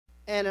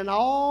and in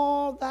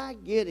all thy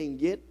getting,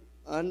 get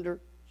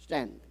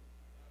understanding.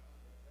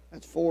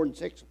 That's 4 and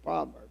 6 of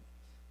Proverbs.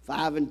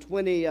 5 and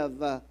 20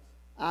 of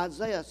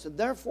Isaiah said,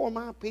 therefore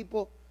my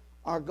people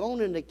are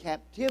gone into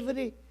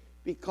captivity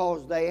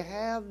because they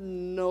have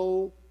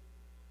no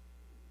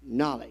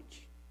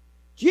knowledge.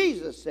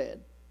 Jesus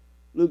said,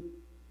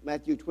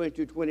 Matthew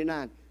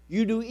 22:29,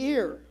 you do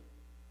err,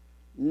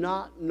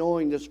 not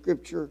knowing the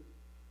Scripture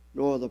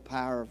nor the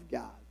power of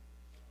God.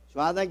 So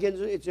I think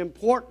it's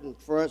important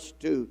for us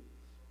to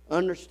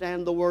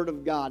understand the Word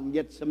of God and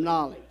get some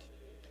knowledge.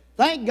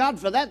 Thank God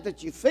for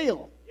that you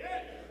feel.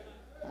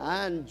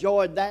 I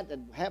enjoyed that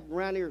happened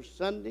around here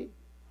Sunday.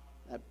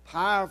 That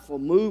powerful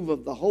move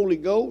of the Holy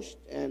Ghost,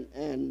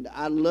 and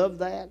I love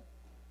that.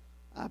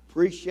 I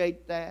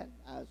appreciate that.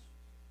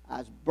 I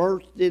was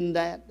birthed in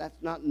that.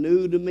 That's not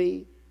new to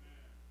me.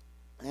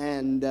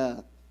 And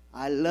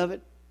I love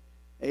it.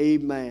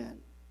 Amen.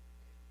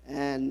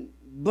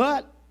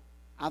 But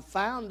I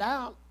found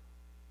out,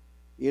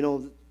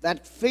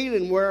 that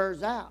feeling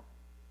wears out.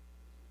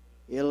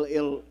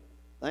 It'll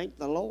thank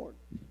the Lord.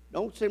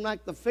 Don't seem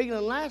like the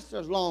feeling lasts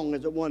as long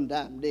as it one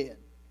time did.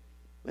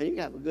 Man, you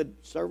can have a good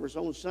service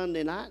on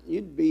Sunday night, and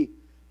you'd be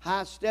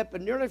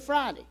high-stepping nearly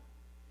Friday.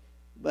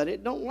 But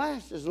it don't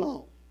last as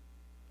long.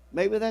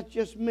 Maybe that's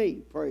just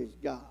me, praise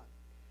God.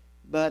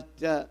 But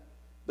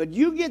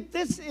you get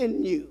this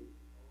in you.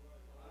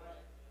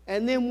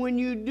 And then when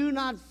you do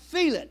not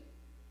feel it,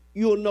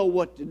 you'll know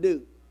what to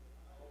do.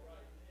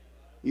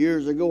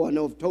 Years ago, I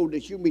know I've told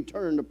this, you can be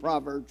turned to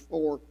Proverbs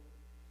 4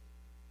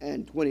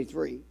 and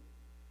 23.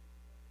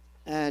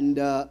 And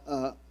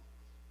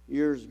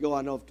years ago,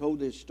 I know I've told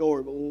this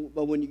story,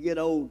 but when you get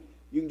old,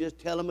 you can just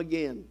tell them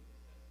again.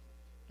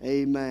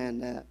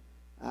 Amen.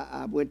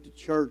 I went to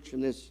church,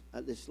 and this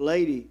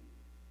lady,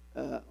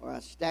 or I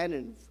was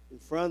standing in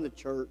front of the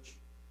church,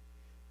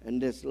 and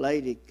this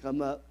lady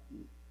come up.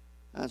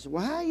 I said,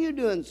 well, how are you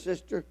doing,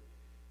 sister?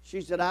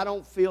 She said, I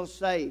don't feel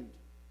saved.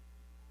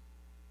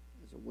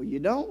 I said, well, you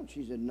don't?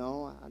 She said,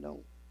 no, I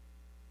don't.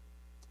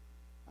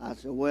 I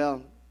said,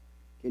 well,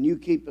 can you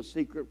keep a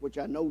secret? Which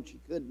I know she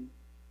couldn't.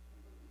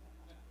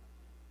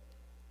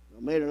 I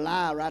made her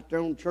lie right there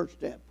on church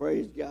step.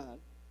 Praise God.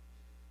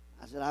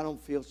 I said, I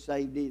don't feel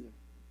saved either.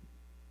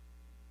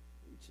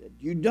 He said,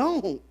 you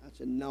don't? I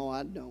said, no,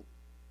 I don't.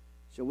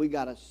 So we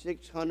got a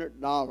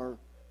 $600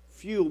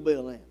 fuel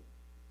bill in.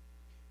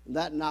 And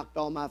that knocked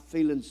all my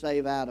feeling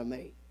saved out of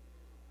me.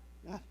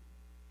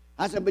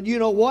 I said, but you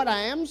know what?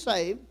 I am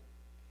saved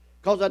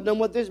because I've done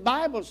what this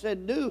Bible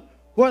said do,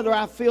 whether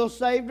I feel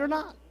saved or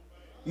not.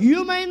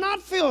 You may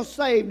not feel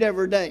saved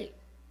every day.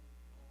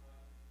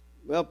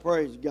 Well,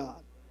 praise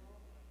God.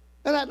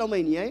 And that don't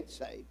mean you ain't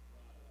saved.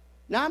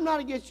 Now, I'm not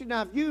against you.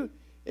 Now,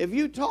 if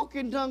you talk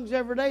in tongues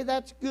every day,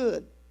 that's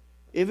good,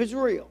 if it's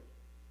real.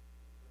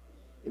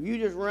 If you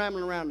just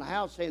rambling around the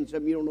house saying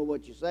something you don't know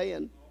what you're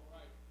saying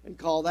and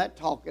call that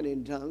talking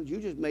in tongues, you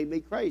just made me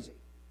crazy.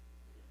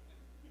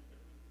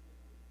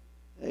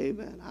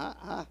 Amen.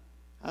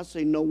 I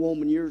seen no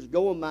woman years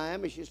ago in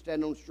Miami. She's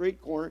standing on the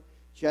street corner.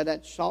 She had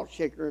that salt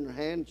shaker in her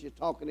hand. She's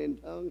talking in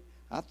tongues.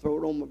 I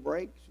threw it on my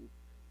brakes and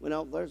went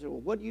out there and said,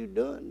 well, what are you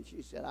doing?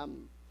 She said,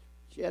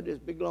 she had this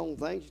big long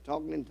thing. She's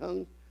talking in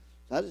tongues.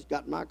 So I just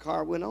got in my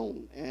car, went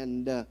on.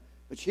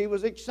 But she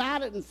was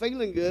excited and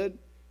feeling good.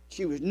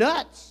 She was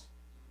nuts.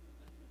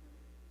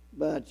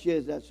 But she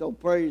is that. So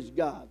praise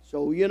God.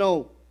 So,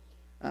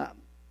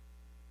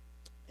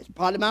 it's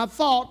probably my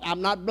fault.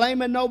 I'm not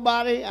blaming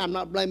nobody. I'm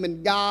not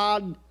blaming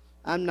God.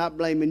 I'm not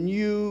blaming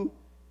you.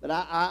 But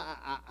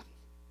I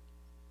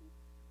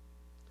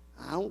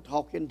don't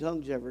talk in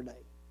tongues every day.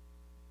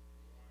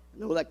 I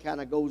know that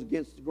kind of goes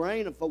against the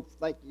grain, and folks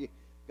think you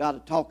got to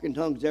talk in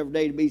tongues every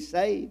day to be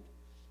saved.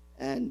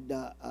 And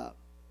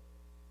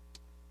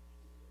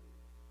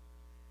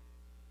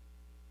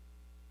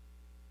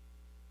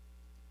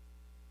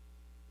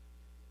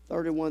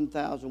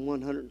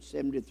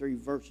 31,173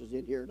 verses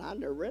in here, and I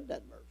never read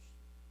that verse.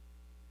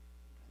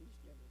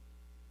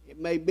 It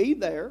may be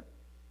there,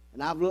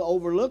 and I've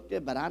overlooked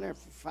it, but I've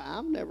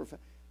never.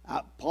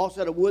 Paul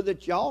said, "I would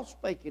that y'all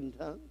spake in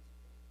tongues."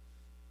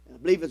 And I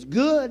believe it's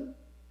good.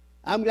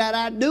 I'm glad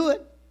I do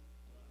it.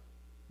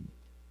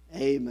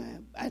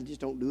 Amen. I just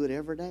don't do it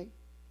every day.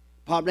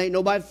 Probably ain't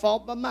nobody's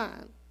fault but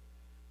mine.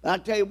 But I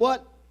tell you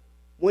what,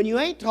 when you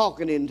ain't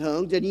talking in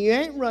tongues and you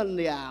ain't running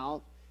the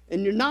aisles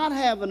and you're not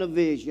having a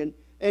vision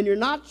and you're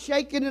not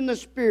shaking in the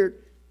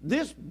Spirit,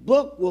 this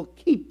book will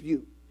keep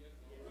you.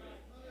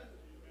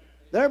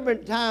 There have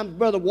been times,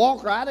 Brother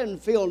Walker, I didn't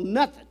feel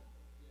nothing.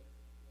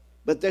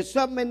 But there's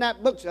something in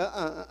that book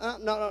that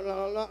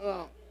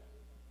no.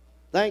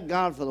 Thank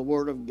God for the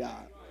Word of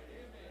God.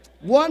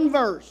 One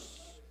verse,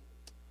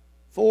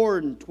 4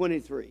 and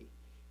 23.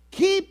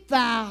 Keep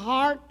thy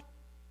heart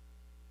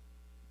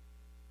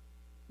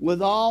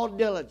with all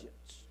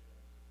diligence,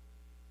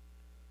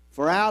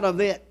 for out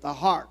of it, the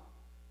heart,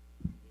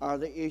 are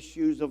the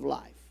issues of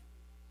life.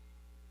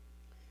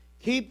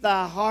 Keep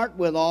thy heart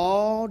with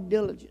all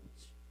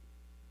diligence,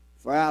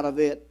 for out of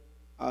it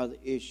are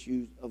the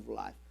issues of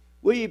life.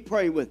 Will you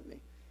pray with me?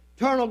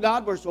 Eternal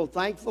God, we're so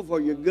thankful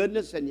for your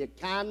goodness and your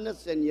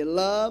kindness and your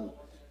love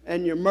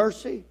and your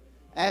mercy.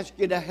 Ask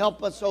you to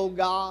help us, oh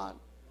God,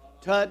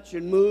 touch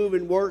and move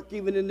and work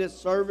even in this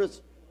service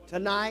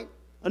tonight.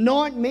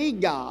 Anoint me,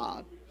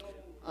 God.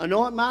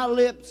 Anoint my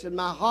lips and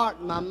my heart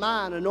and my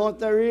mind. Anoint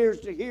their ears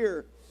to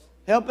hear.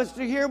 Help us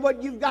to hear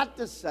what you've got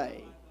to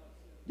say.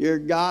 Dear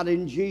God,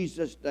 in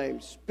Jesus' name,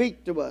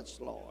 speak to us,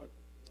 Lord.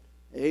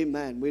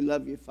 Amen. We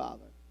love you,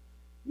 Father.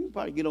 You can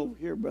probably get over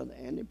here, Brother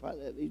Andy.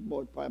 These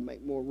boys probably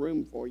make more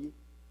room for you.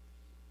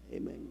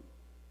 Amen.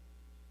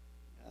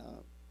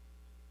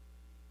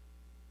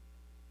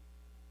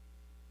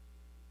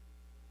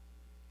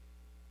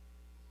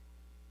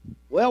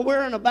 Well,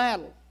 we're in a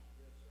battle.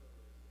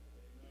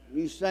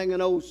 You sang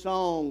an old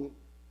song.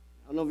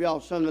 I don't know if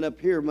y'all sung it up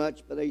here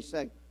much, but they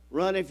sang,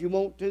 run if you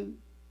want to,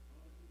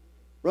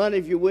 run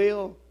if you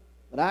will,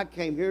 but I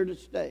came here to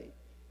stay.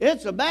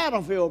 It's a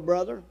battlefield,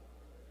 brother,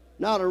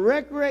 not a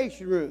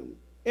recreation room.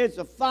 It's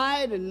a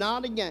fight and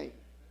not a game.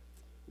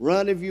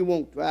 Run if you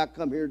want to. I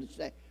come here to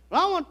stay. But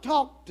I want to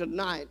talk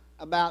tonight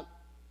about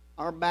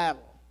our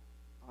battle.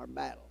 Our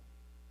battle.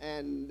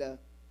 And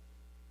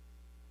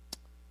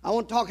I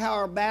want to talk how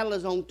our battle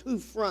is on two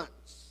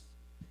fronts.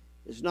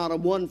 It's not a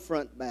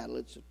one-front battle.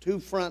 It's a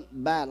two-front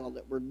battle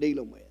that we're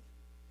dealing with.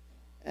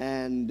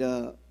 And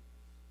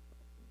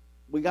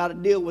we got to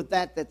deal with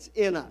that's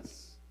in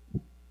us.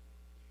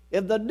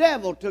 If the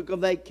devil took a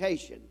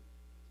vacation,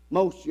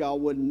 most of y'all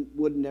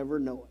would never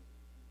know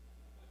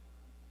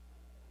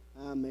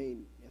it. I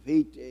mean, if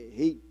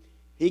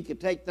he could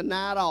take the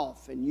night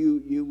off and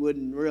you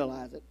wouldn't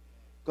realize it,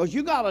 because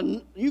you got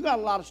a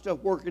lot of stuff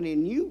working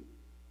in you,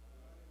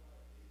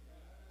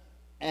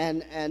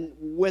 and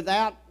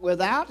without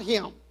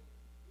him,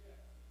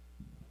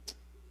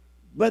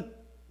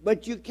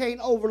 but you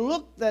can't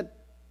overlook that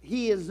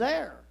he is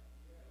there,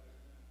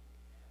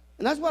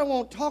 and that's what I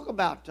want to talk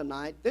about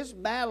tonight. This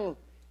battle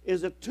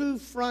is a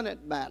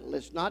two-fronted battle.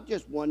 It's not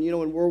just one. You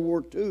know, in World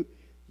War II,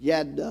 you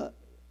had the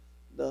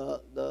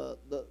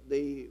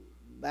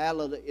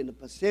battle in the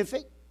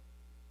Pacific.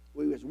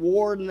 We was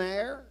warring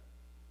there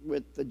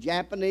with the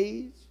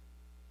Japanese.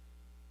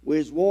 We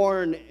was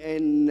warring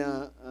in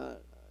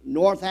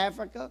North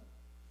Africa.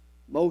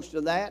 Most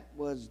of that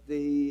was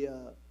the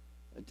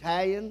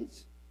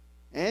Italians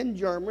and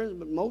Germans,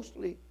 but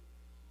mostly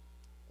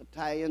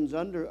Italians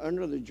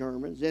under the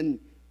Germans. In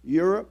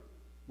Europe,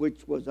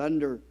 which was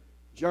under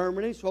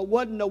Germany. So it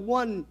wasn't a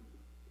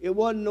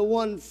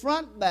one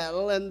front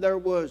battle, and there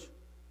was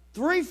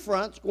three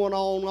fronts going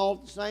on all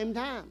at the same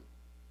time.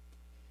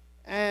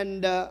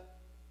 And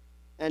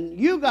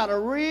you got a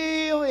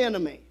real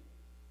enemy.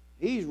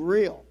 He's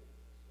real.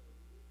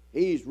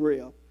 He's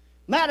real.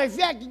 Matter of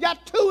fact, you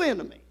got two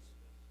enemies.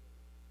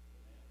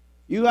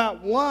 You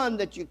got one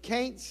that you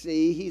can't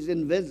see. He's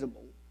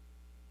invisible.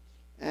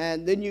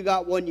 And then you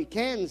got one you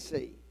can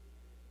see.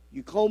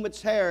 You comb its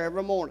hair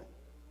every morning.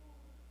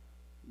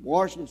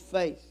 Wash his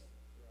face.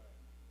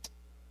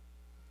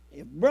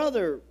 If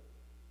Brother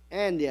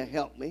Andy will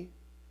help me,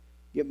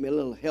 give me a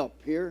little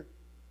help here.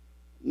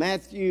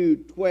 Matthew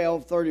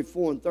 12,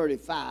 34 and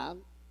 35.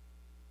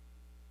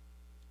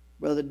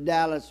 Brother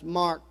Dallas,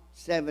 Mark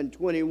 7,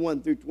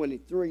 21 through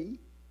 23.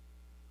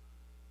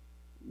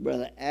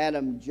 Brother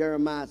Adam,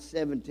 Jeremiah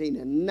 17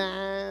 and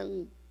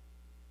 9.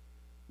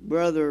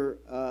 Brother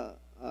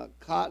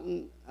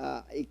Cotton,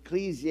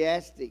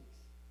 Ecclesiastes. Did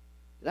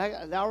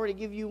I already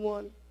give you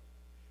one?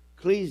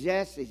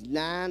 Ecclesiastes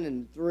 9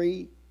 and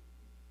 3.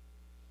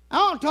 I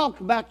want to talk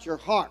about your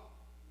heart.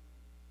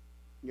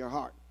 Your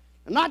heart.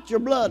 And not your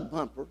blood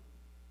pumper.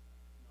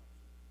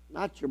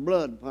 Not your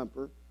blood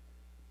pumper.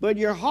 But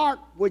your heart,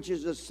 which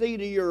is the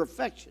seat of your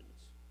affections.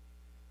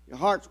 Your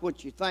heart's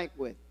what you think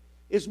with.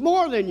 It's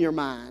more than your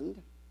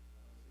mind.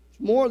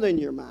 It's more than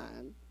your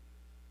mind.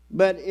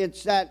 But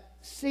it's that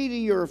seat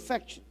of your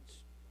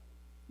affections.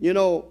 You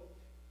know,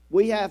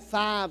 we have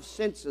 5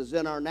 senses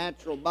in our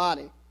natural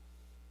body.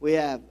 We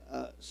have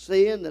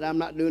seeing, that I'm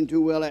not doing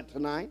too well at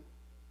tonight.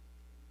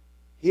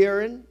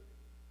 Hearing,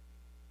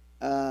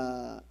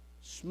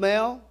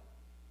 smell,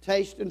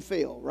 taste, and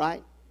feel,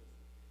 right?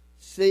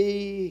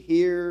 See,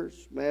 hear,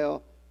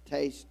 smell,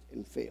 taste,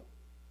 and feel.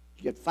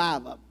 You get 5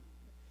 of them.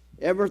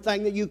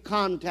 Everything that you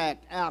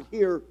contact out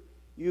here,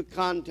 you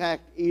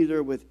contact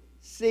either with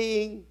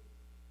seeing,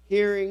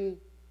 hearing,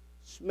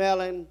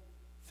 smelling,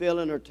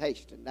 feeling, or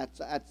tasting. That's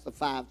the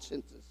 5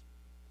 senses.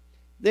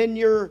 Then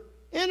your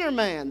inner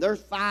man,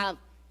 there's 5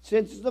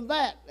 senses of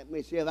that. Let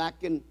me see if I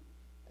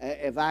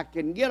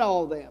can get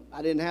all of them.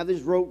 I didn't have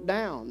this wrote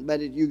down, but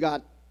you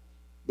got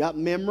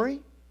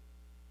memory,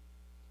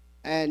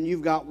 and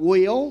you've got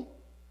will,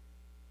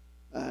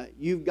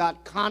 you've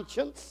got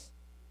conscience.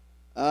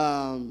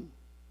 Well,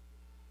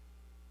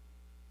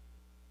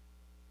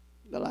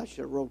 I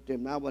should have wrote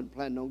them. I wasn't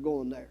planning on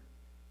going there.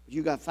 But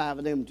you got 5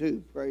 of them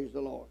too. Praise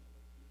the Lord.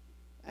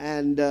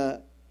 And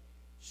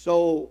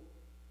so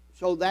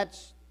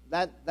that's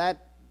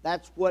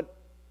what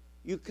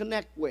you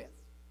connect with.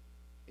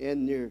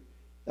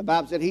 The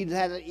Bible said he that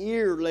had an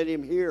ear, let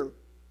him hear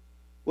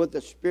what the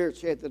Spirit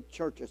saith to the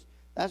churches.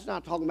 That's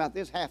not talking about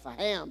this half a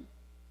ham.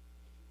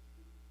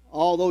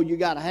 Although you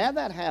got to have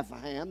that half a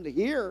ham to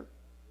hear.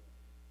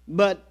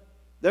 But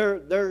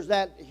there's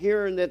that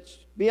hearing that's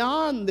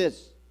beyond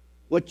this,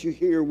 what you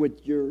hear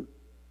with your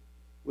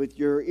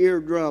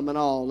eardrum and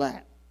all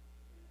that.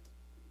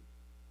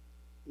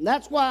 And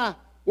that's why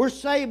we're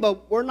saved,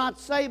 but we're not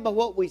saved by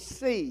what we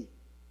see.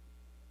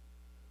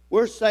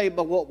 We're saved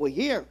by what we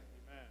hear.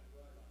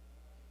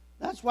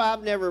 That's why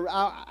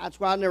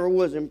I never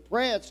was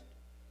impressed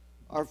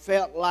or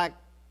felt like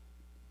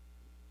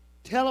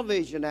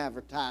television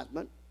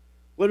advertisement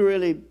would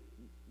really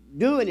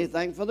do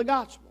anything for the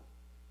gospel.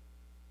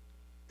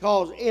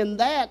 Because in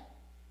that,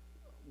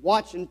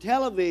 watching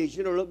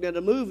television or looking at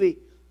a movie,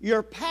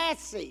 you're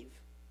passive.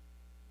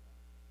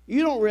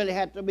 You don't really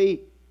have to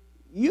be,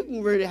 you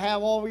can really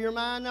have all of your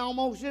mind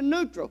almost in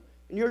neutral.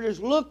 And you're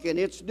just looking,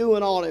 it's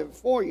doing all of it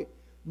for you.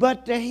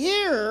 But to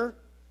hear,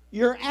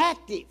 you're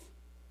active.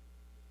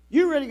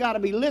 You really got to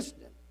be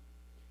listening.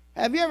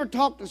 Have you ever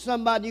talked to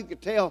somebody you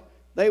could tell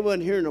they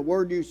wasn't hearing a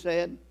word you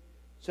said?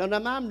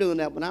 Sometimes I'm doing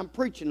that when I'm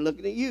preaching,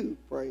 looking at you.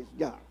 Praise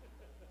God.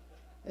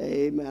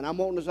 Amen. I'm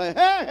wanting to say,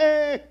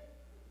 hey,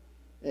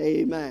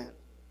 hey. Amen.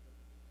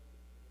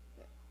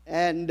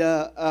 And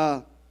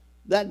but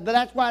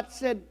that's why it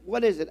said,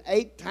 what is it,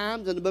 8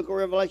 times in the book of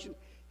Revelation?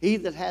 He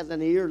that has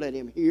an ear, let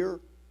him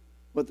hear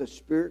what the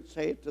Spirit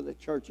saith to the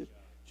churches.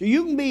 So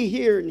you can be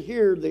here and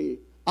hear the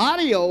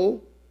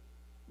audio,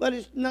 but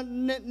it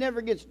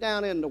never gets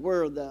down into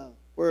where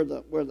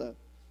the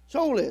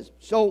soul is.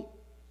 So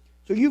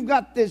you've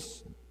got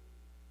this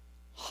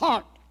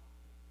heart,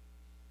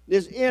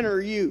 this inner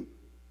you,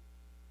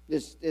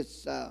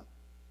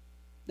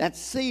 that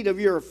seed of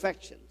your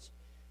affections,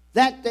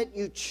 that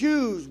you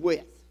choose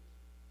with,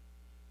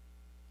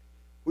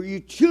 where you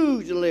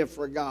choose to live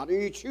for God or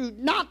you choose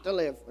not to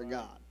live for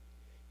God.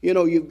 You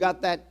know, you've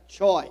got that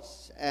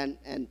choice, and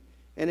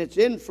it's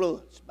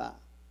influenced by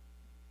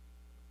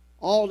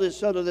all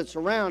this other that's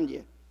around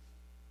you.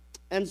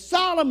 And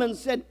Solomon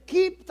said,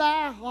 keep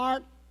thy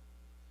heart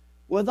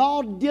with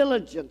all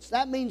diligence.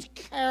 That means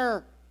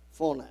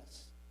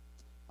carefulness.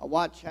 I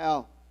watch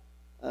how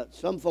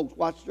some folks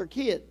watch their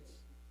kids.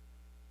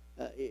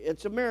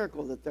 It's a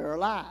miracle that they're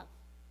alive,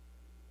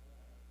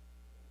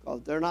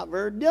 because they're not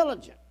very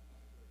diligent.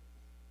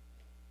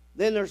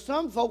 Then there's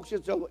some folks,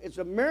 it's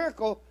a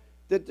miracle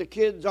that the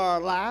kids are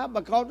alive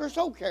because they're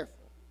so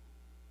careful.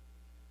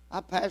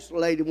 I passed a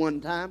lady one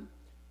time,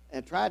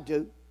 and tried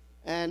to,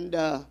 and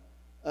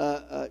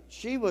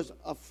she was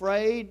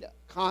afraid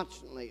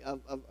constantly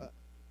of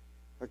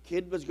her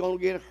kid was going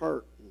to get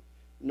hurt.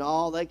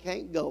 No, they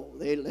can't go.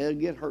 They'll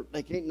get hurt.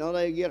 They can't. No,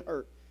 they'll get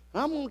hurt.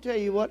 And I'm going to tell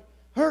you what,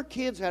 her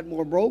kids had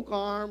more broke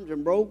arms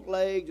and broke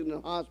legs in the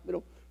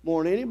hospital,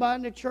 more than anybody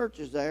in the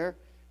churches there,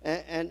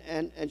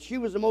 and she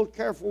was the most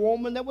careful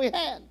woman that we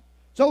had.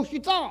 So she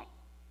thought.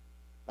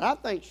 But I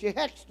think she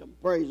hexed them,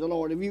 praise the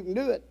Lord, if you can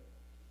do it.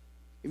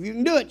 If you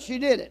can do it, she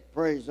did it,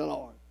 praise the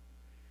Lord.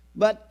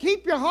 But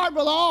keep your heart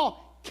with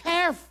all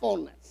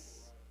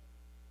carefulness,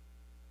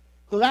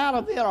 because out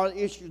of it are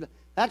issues.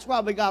 That's why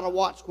we got to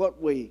watch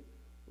what we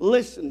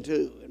listen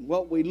to and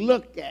what we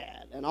look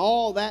at and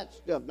all that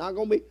stuff. Not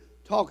going to be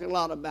talking a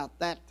lot about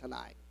that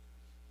tonight,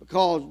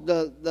 because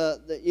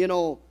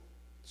the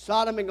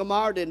Sodom and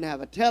Gomorrah didn't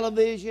have a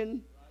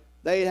television,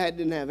 they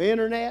didn't have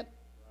internet,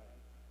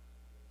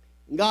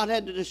 and God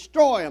had to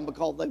destroy them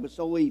because they were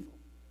so evil.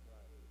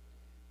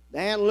 The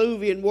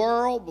antediluvian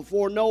world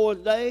before Noah's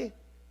day,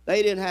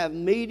 they didn't have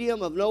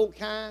medium of no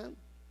kind.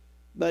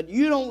 But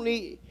you don't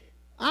need,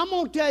 I'm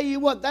going to tell you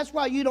what, that's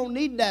why you don't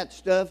need that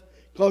stuff,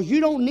 because you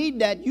don't need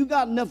that. You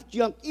got enough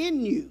junk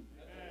in you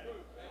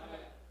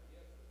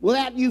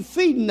without you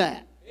feeding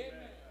that.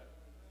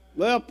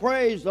 Well,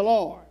 praise the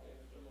Lord.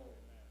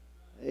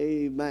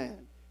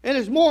 Amen. And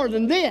it's more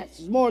than this.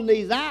 It's more than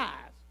these eyes.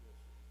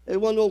 There's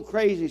one of those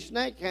crazy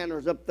snake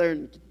handlers up there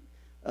in,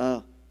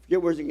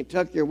 forget where's in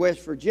Kentucky or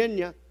West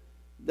Virginia,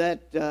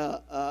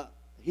 that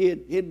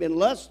he'd been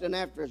lusting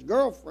after his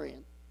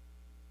girlfriend.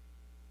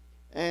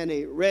 And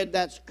he read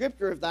that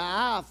scripture, if thy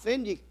eye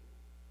offend you,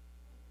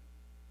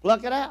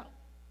 pluck it out.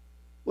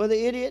 Well,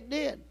 the idiot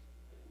did.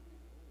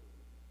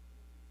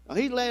 Now,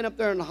 he's laying up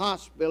there in the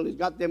hospital. He's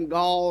got them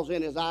galls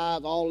in his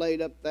eyes all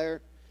laid up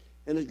there.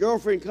 And his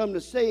girlfriend come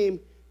to see him,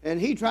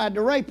 and he tried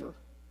to rape her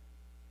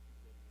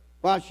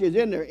while she was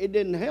in there. It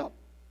didn't help,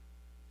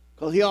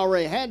 because he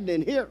already had it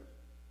in here.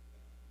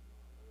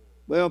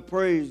 Well,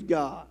 praise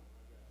God.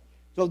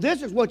 So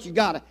this is what you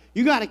got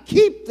to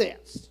keep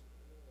this.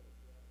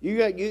 You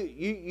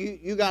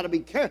got to be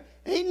careful.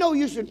 Ain't no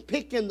use in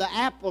picking the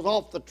apples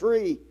off the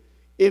tree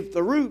if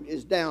the root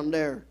is down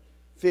there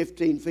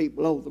 15 feet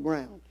below the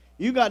ground.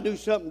 You got to do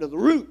something to the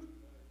root.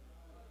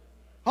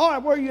 All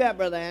right, where are you at,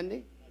 Brother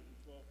Andy?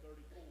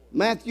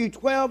 Matthew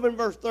 12 and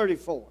verse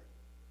 34.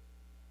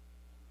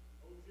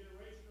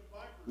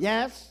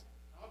 Yes.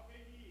 How can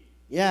ye,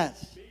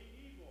 yes. Being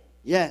evil,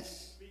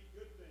 yes. Speak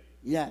good things?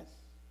 Yes.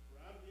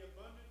 For out of the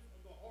abundance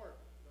of the heart,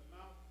 the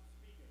mouth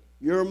speaketh.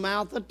 Your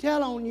mouth will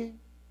tell on you.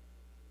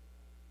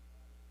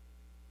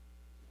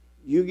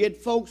 You get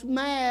folks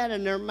mad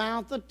and their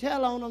mouth will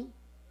tell on them.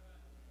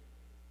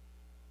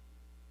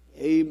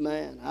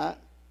 Amen. I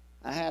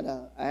had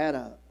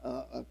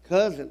a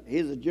cousin.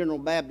 He's a General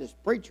Baptist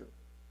preacher,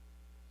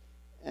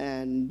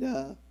 and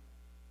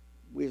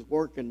we was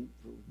working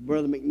for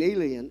Brother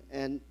McNeely,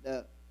 and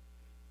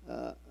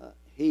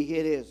he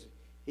hit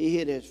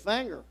his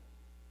finger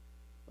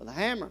with a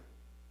hammer.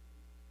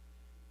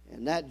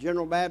 And that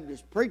General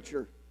Baptist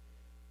preacher,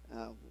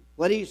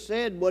 what he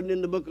said wasn't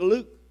in the book of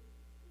Luke.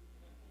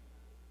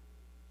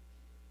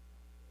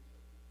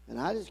 And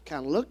I just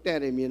kind of looked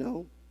at him, you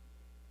know.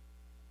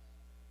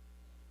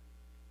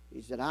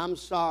 He said, "I'm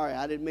sorry,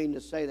 I didn't mean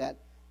to say that."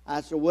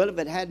 I said, "Well, if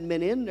it hadn't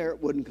been in there, it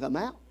wouldn't come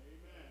out."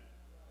 Amen.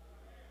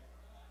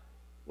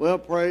 Well,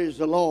 praise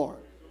the Lord.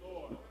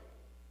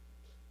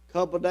 A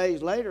couple of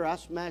days later, I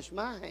smashed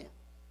my hand.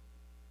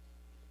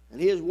 And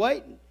he was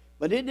waiting.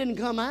 But it didn't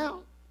come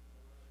out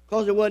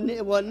because it wasn't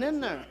in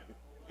there.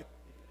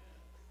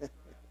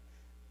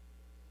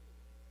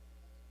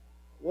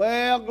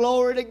 Well,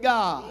 glory to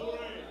God. Glory.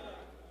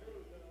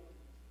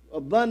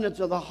 Abundance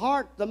of the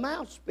heart, the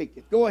mouth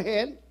speaketh. Go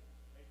ahead. A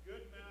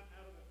good mouth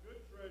out of the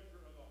good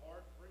treasure of the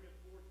heart bringeth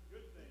forth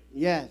good things.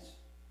 Yes.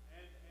 And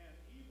an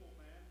evil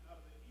man out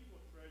of the evil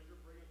treasure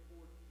bringeth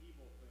forth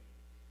evil things.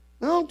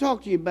 Now, I want to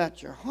talk to you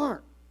about your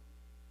heart.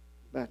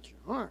 About your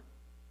heart.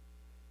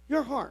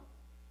 Your heart.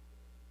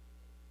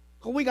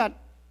 Because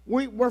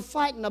we're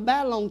fighting a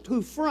battle on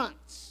two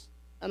fronts.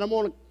 And I'm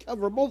going to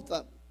cover both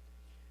of them.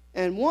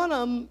 And one of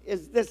them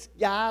is this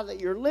guy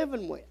that you're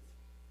living with.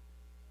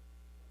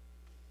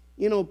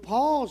 You know,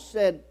 Paul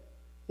said,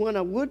 when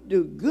I would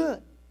do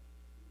good,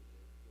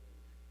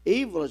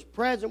 evil is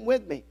present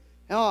with me.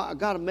 Now, I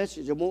got a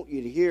message I want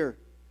you to hear.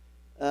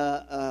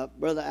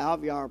 Brother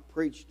Alviar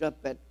preached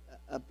up at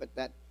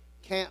that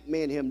camp.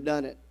 Me and him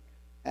done it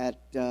at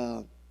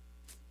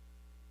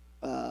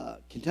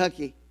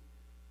Kentucky.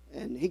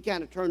 And he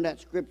kind of turned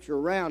that scripture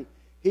around.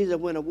 He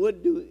said, when I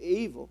would do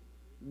evil,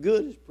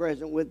 good is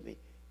present with me.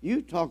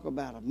 You talk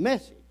about a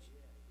message.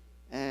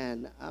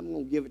 And I'm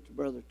going to give it to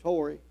Brother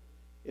Torrey,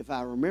 if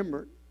I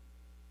remember it,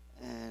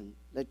 and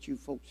let you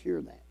folks hear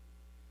that.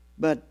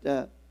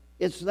 But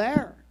it's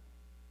there.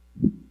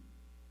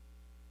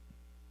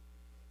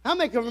 How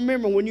many can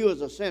remember when you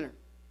was a sinner?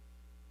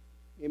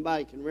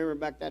 Anybody can remember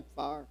back that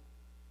far?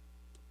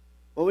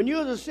 Well, when you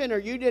was a sinner,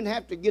 you didn't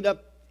have to get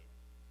up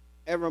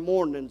every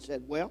morning and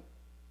said, well,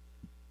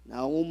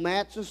 now old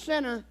Matt's a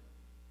sinner.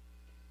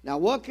 Now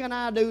what can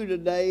I do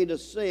today to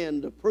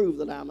sin to prove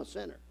that I'm a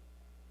sinner?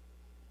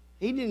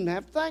 He didn't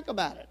have to think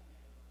about it.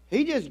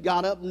 He just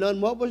got up and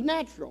done what was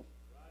natural.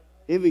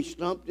 If he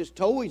stumped his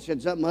toe, he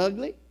said something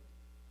ugly.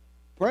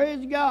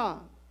 Praise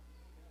God.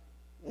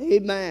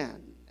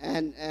 Amen.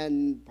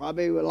 And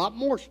probably a lot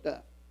more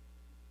stuff.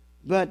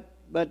 But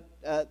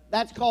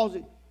that's because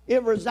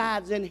it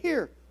resides in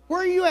here.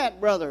 Where are you at,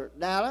 Brother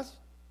Dallas?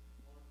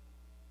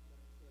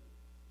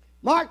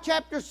 Mark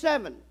chapter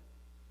 7.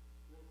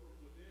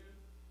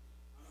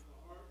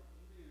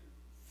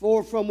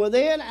 For from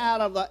within, out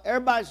of the...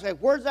 Everybody say,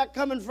 where's that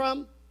coming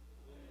from?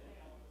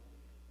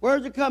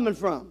 Where's it coming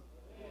from?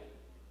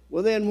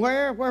 Within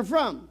where? Where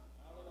from?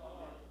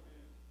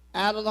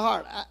 Out of the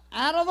heart.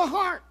 Out of the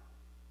heart.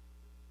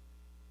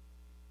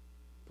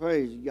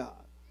 Praise God.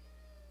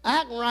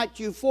 I can write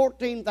you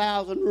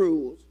 14,000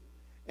 rules,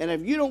 and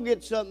if you don't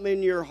get something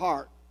in your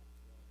heart,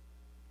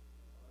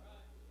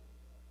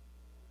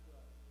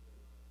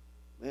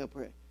 well,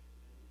 pray.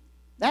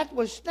 That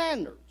was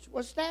standards.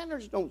 Well,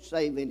 standards don't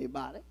save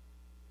anybody.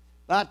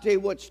 But I'll tell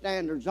you what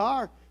standards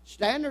are.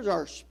 Standards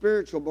are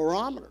spiritual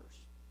barometers.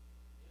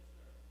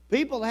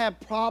 People have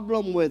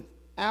problem with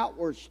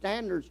outward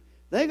standards.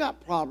 They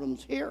got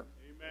problems here.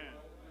 Amen.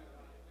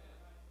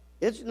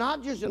 It's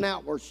not just an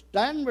outward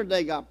standard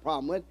they got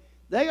problem with.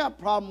 They got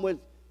problem with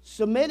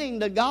submitting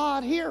to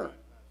God here.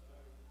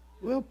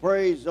 Well,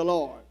 praise the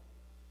Lord.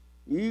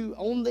 You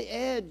on the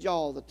edge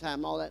all the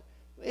time, all that.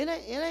 It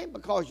ain't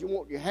because you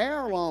want your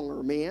hair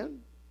longer, men,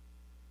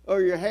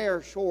 or your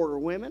hair shorter,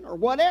 women, or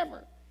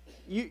whatever.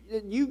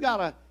 You've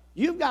got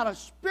a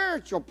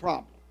spiritual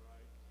problem.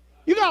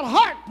 You got a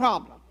heart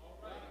problem.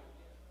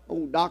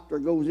 Old doctor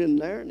goes in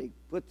there and he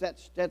puts that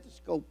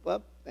stethoscope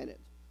up and it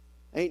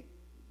ain't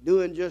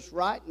doing just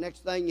right.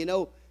 Next thing you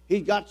know,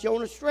 he's got you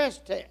on a stress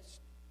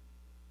test.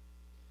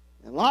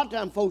 And a lot of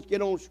times folks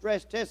get on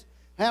stress tests,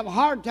 have a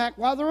heart attack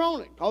while they're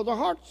on it because their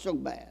heart's so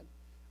bad.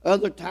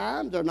 Other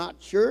times they're not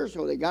sure,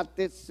 so they got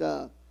this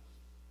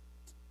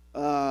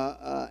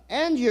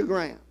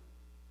angiogram.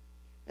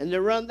 And they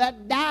run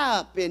that dye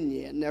up in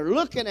you, and they're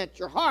looking at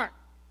your heart,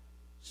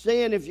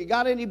 seeing if you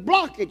got any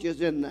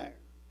blockages in there.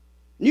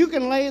 And you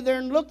can lay there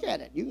and look at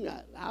it.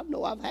 I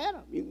know I've had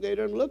them. You can lay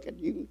there and look at it.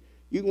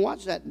 You can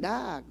watch that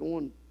dye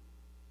going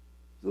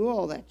through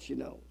all that, you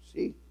know.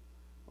 See?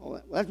 All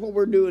that. Well, that's what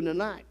we're doing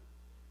tonight.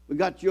 We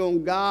got you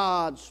on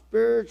God's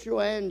spiritual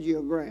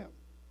angiogram.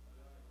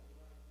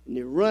 And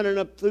you're running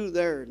up through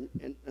there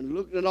and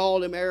looking at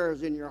all them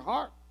errors in your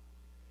heart.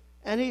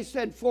 And he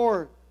said,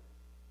 for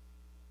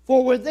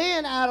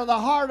within, out of the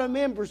heart of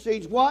men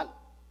proceeds what?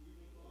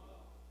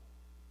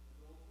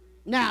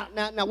 Now,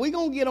 we're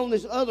going to get on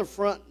this other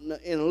front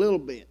in a little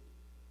bit.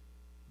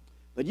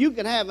 But you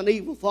can have an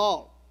evil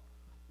thought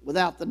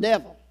without the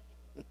devil.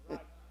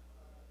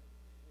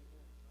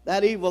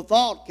 That evil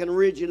thought can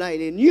originate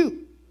in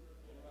you.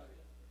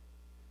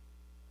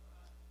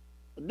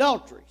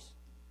 Adulteries.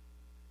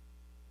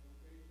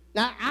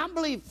 Now, I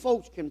believe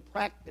folks can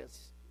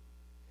practice.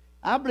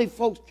 I believe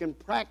folks can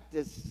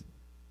practice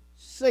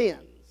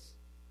sins.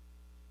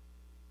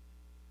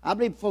 I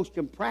believe folks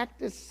can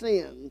practice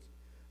sins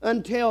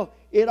until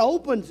it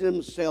opens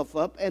themselves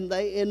up and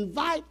they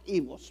invite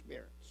evil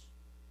spirits.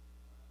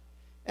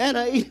 And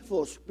an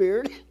evil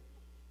spirit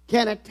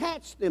can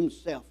attach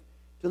themselves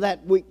to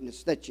that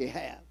weakness that you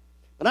have.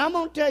 But I'm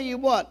going to tell you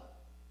what,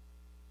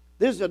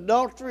 this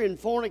adultery and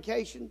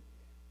fornication,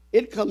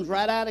 it comes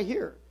right out of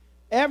here.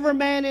 Every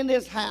man in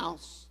this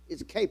house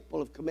is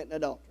capable of committing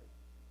adultery.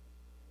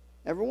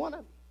 Every one of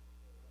them.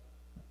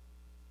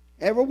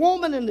 Every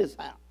woman in this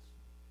house.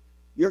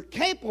 You're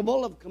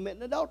capable of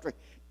committing adultery.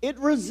 It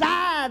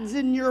resides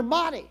in your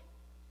body.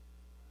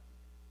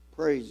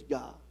 Praise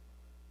God.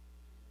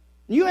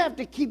 You have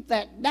to keep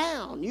that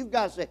down. You've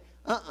got to say,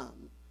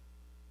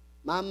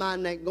 my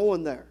mind ain't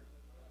going there.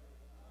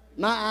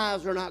 My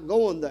eyes are not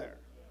going there.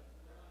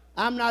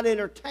 I'm not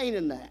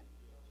entertaining that.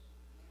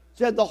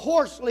 Said the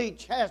horse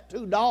leech has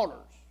 2 daughters.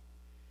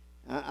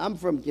 I'm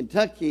from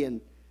Kentucky,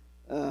 and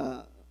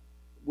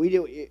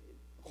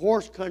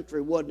horse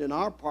country wasn't in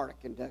our part of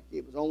Kentucky.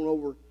 It was on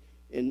over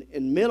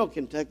in middle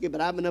Kentucky, but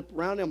I've been up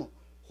around them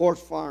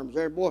horse farms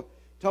there. Boy,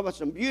 talk about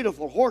some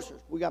beautiful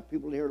horses. We got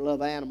people here who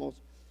love animals.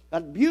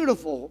 Got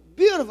beautiful,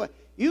 beautiful.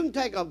 You can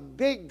take a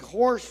big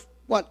horse,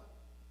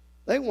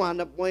 they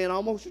wind up weighing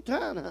almost a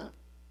ton, huh?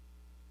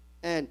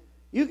 And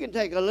you can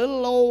take a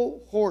little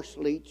old horse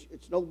leech,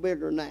 it's no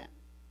bigger than that,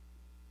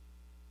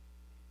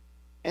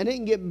 and it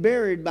can get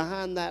buried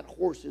behind that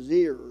horse's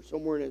ear or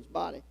somewhere in its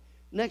body.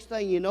 Next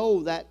thing you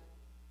know, that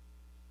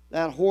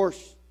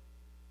horse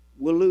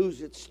will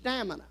lose its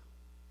stamina.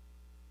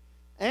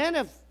 And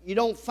if you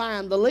don't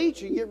find the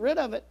leech and get rid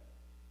of it,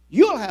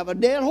 you'll have a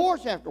dead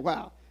horse after a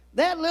while.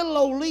 That little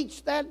old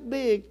leech that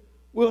big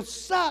will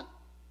suck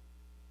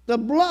the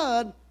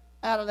blood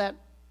out of that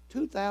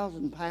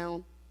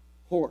 2,000-pound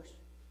horse.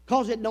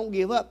 Because it don't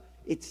give up.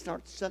 It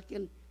starts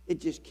sucking.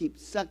 It just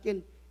keeps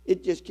sucking. And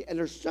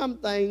there's some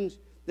things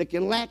that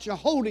can latch a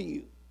hold of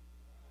you.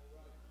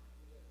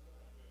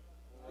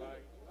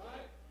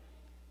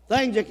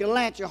 Things that can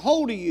latch a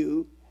hold of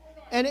you,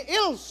 and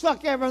it'll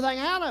suck everything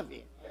out of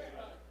you.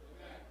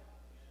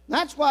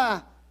 That's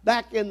why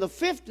back in the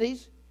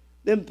 50s,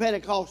 them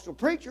Pentecostal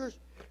preachers,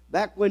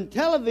 back when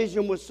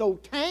television was so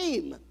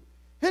tame,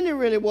 and there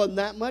really wasn't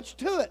that much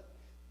to it,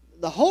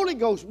 the Holy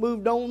Ghost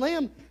moved on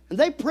them, and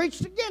they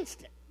preached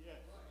against it.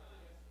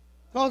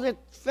 Because it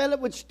felt it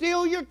would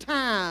steal your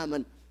time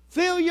and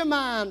fill your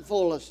mind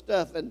full of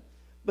stuff.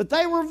 But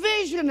they were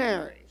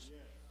visionaries.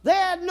 They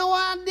had no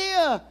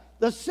idea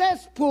the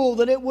cesspool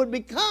that it would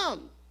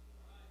become.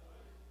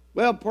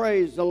 Well,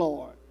 praise the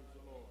Lord.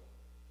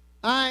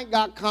 I ain't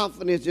got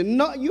confidence in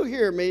no. You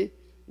hear me?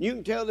 You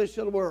can tell this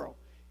to the world.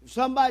 If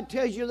somebody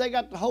tells you they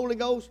got the Holy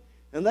Ghost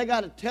and they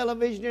got a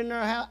television in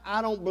their house,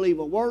 I don't believe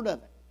a word of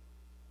it.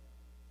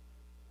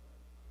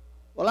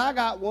 Well, I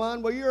got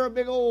one. Well, you're a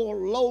big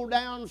old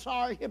low-down,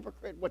 sorry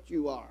hypocrite, what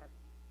you are.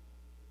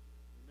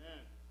 Amen.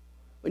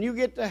 When you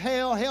get to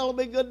hell, hell will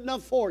be good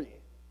enough for you.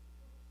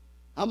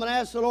 I'm going to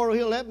ask the Lord,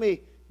 He'll let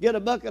me get a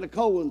bucket of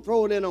coal and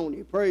throw it in on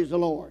you. Praise the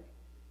Lord.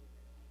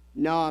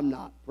 No, I'm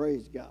not.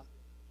 Praise God.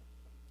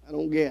 I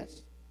don't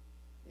guess.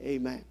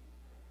 Amen.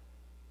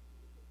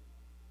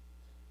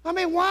 I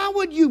mean, why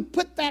would you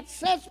put that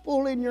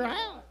cesspool in your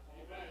house?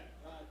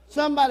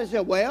 Somebody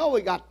said, well,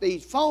 we got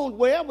these phones.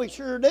 Well, we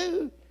sure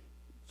do.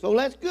 So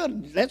that's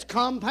good. Let's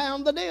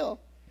compound the deal.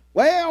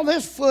 Well,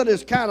 this foot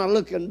is kind of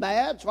looking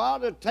bad, so I'll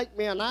just take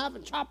me a knife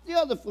and chop the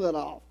other foot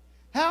off.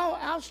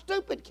 How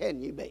stupid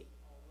can you be?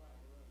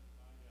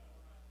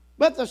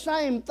 But the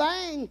same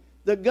thing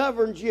that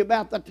governs you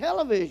about the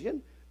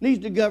television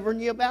needs to govern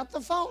you about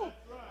the phone.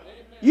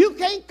 You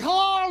can't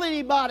call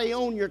anybody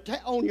on your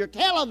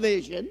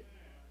television.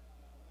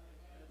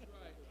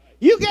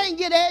 You can't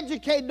get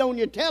educated on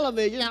your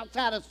television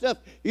outside of stuff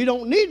you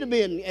don't need to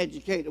be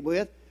educated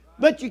with.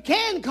 But you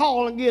can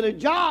call and get a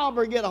job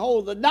or get a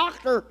hold of the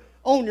doctor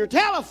on your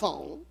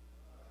telephone.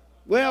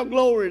 Well,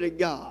 glory to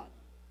God.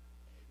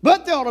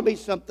 But there ought to be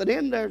something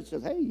in there that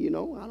says, hey, I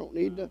don't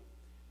need to.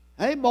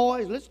 Hey,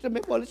 boys, listen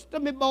to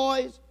me,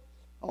 boys.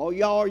 All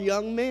y'all are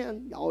young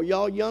men. All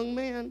y'all young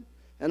men.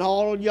 And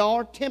all y'all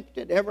are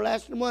tempted, every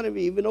last one of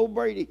you, even old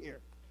Brady here.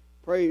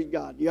 Praise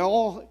God. You're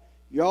all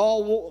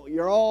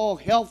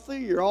healthy.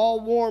 You're all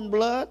warm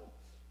blood.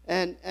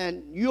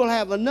 And you'll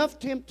have enough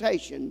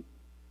temptation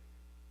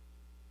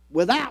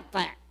without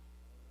that.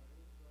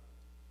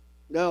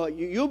 No,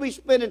 you'll be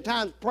spending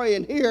time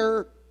praying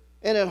here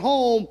and at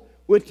home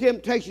with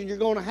temptation you're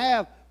going to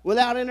have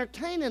without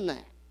entertaining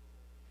that.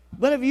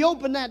 But if you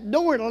open that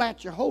door, it'll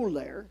latch your hold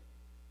there.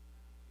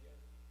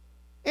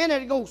 And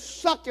it'll go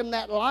sucking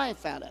that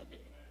life out of you.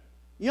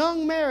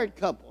 Young married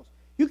couples,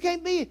 You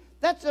can't be,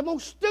 that's the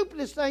most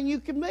stupidest thing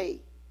you can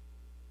be,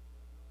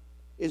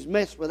 is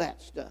mess with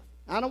that stuff.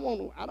 I don't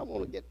want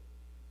to get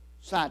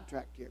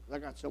sidetracked here because I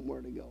got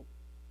somewhere to go.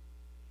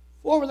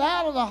 For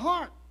out of the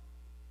heart,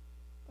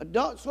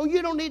 so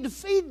you don't need to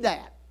feed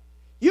that.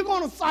 You're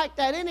going to fight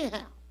that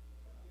anyhow.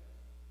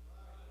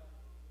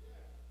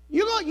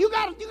 You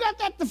got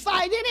that to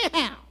fight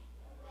anyhow.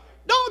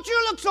 Don't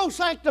you look so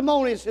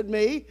sanctimonious at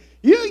me.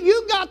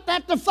 You got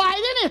that to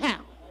fight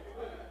anyhow.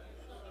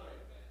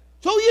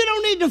 So you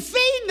don't need to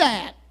feed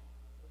that.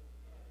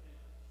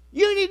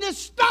 You need to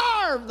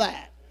starve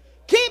that.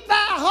 Keep thy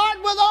heart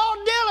with all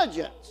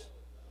diligence.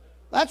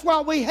 That's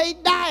why we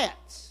hate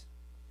diets.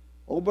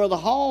 Old Brother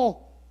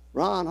Hall,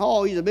 Ron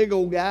Hall, he's a big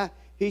old guy.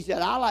 He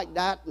said, I like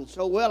dieting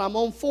so well, I'm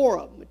on 4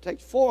 of them. It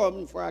takes 4 of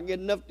them before I get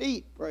enough to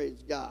eat,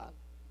 praise God.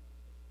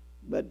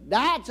 But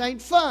diets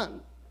ain't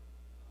fun.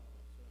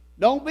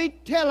 Don't be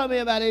telling me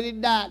about any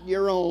diet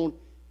you're on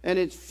and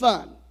it's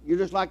fun. You're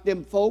just like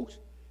them folks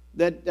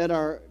that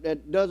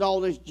does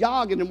all this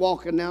jogging and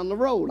walking down the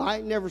road. I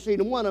ain't never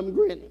seen one of them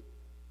grinning.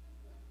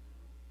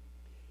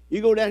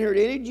 You go down here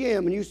to any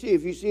gym and if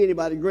you see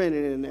anybody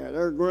grinning in there,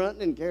 they're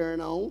grunting and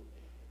carrying on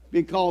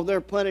because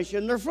they're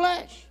punishing their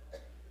flesh.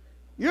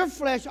 Your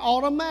flesh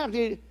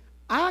automatically,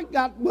 I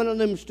got one of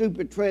them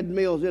stupid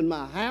treadmills in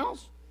my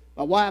house.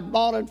 My wife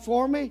bought it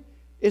for me.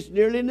 It's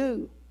nearly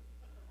new.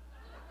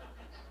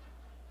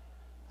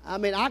 I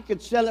mean, I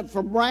could sell it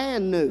for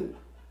brand new.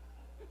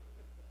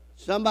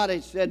 Somebody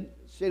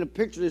seen a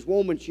picture of this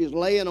woman. She was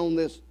laying on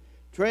this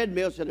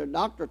treadmill. Said her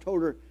doctor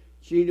told her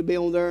she needed to be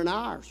on there an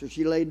hour. So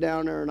she laid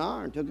down there an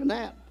hour and took a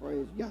nap.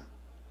 Praise God.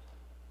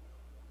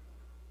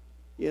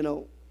 You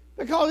know,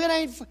 because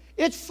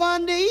it's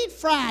fun to eat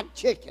fried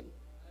chicken.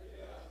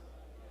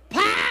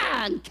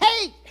 Pie and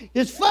cake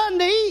is fun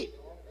to eat.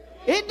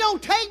 It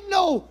don't take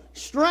no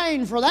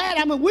strain for that.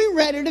 I mean, we're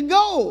ready to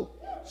go.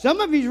 Some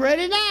of you's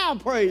ready now,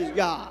 praise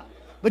God.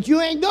 But you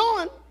ain't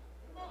going.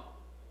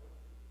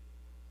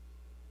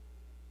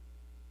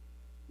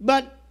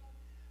 But,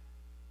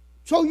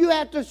 so you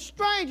have to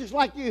strain just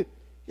like it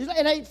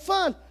ain't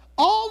fun.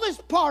 All this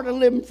part of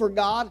living for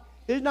God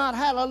is not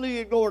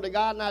hallelujah, glory to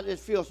God, and I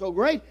just feel so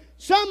great.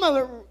 Some of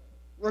it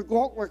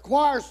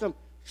requires some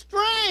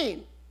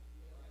strain.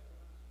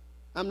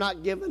 I'm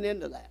not giving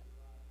into that.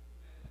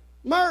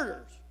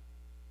 Murders.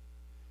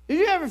 Did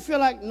you ever feel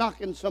like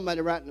knocking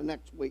somebody right in the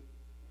next week?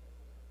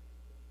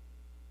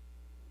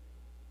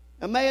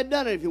 I may have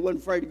done it if you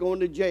wasn't afraid of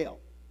going to jail.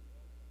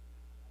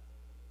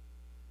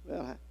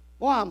 Well,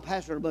 boy, I'm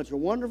pastoring a bunch of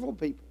wonderful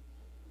people.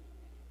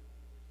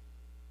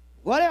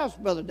 What else,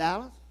 Brother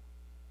Dallas?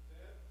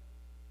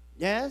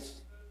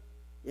 Yes?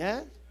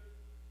 Yes?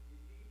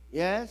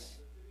 Yes?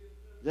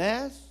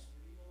 Yes?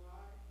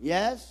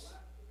 Yes?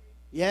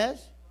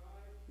 Yes?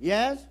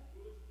 Yes?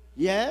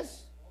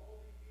 Yes?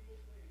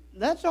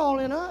 That's all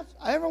in us.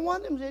 Every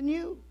one of them's in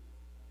you.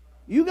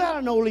 You got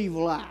an old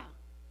evil eye.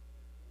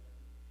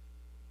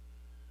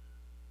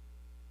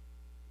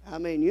 I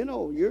mean, you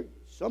know,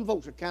 some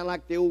folks are kind of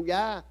like the old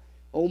guy.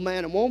 Old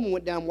man and woman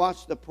went down and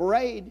watched the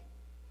parade.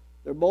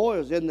 Their boy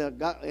was in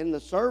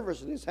the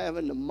service and he's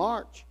having the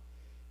march.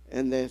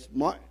 And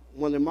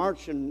when they're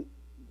marching,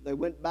 they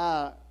went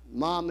by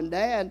Mom and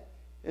Dad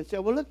and said,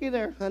 well, looky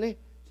there, honey.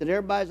 Said,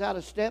 everybody's out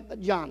of step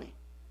but Johnny.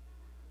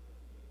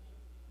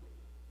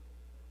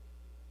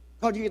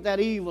 Because you get that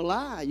evil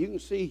eye. You can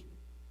see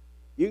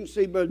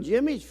Brother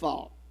Jimmy's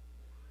fault.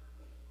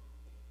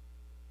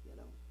 You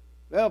know.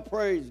 Well,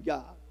 praise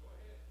God.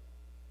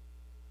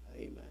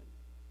 Amen.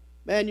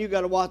 Man, you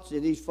got to watch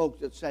these folks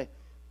that say,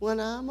 well,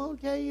 I'm going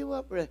to tell you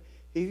what, brother,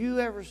 if you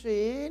ever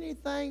see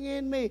anything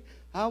in me,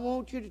 I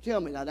want you to tell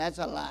me. Now, that's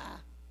a lie.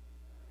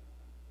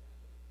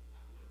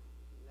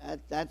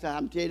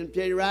 I'm telling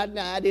you right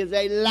now, it is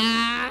a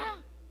lie.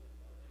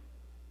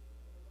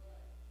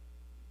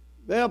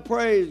 Well,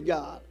 praise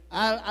God.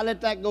 I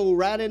let that go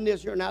right in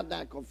this here and out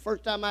that. Because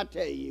first time I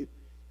tell you,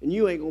 and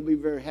you ain't going to be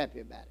very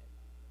happy about it.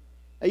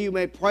 Now, you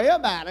may pray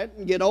about it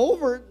and get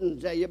over it and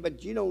say, yeah,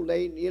 but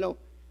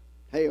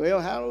hey,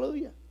 well,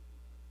 hallelujah.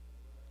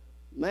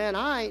 Man,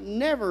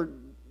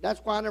 that's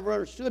why I never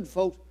understood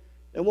folks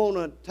that want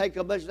to take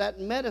a bunch of that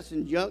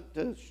medicine junk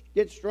to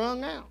get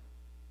strung out.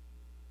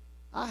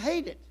 I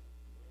hate it.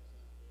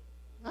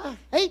 I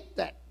hate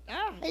that.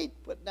 I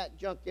hate putting that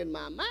junk in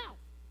my mouth.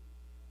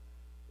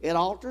 It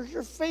alters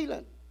your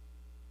feeling.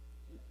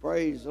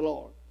 Praise the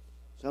Lord.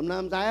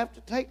 Sometimes I have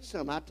to take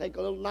some. I take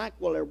a little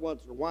NyQuil every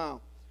once in a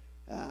while.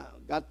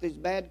 Got this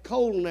bad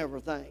cold and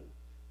everything.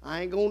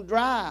 I ain't going to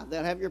drive.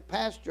 They'll have your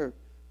pastor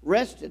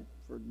arrested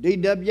for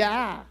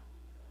DWI.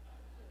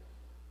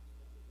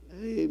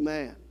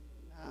 Amen.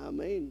 I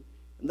mean,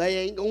 they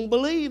ain't going to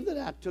believe that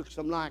I took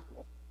some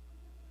NyQuil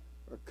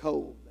for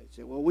cold. They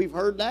say, well, we've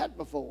heard that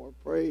before.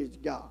 Praise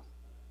God.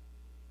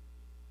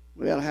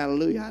 Well,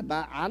 hallelujah.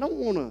 I don't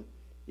want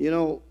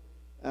to,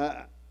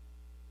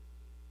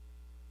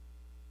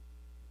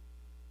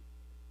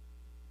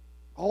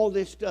 all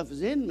this stuff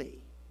is in me.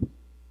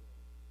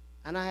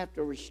 And I have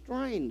to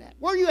restrain that.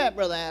 Where are you at,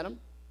 Brother Adam?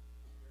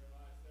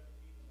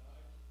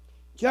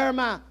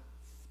 Jeremiah,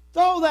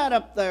 throw that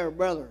up there,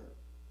 brother.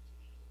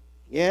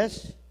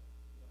 Yes?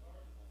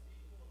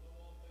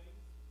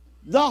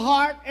 The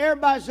heart.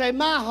 Everybody say,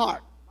 my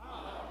heart. My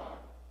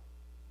heart.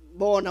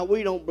 Boy, now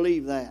we don't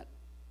believe that.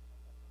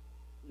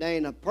 There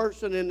ain't a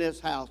person in this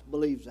house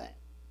believes that.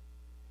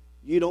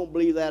 You don't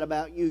believe that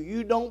about you.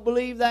 You don't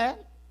believe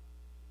that?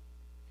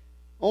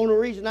 Only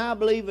reason I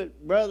believe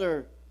it,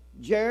 Brother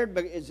Jared,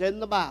 is in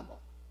the Bible.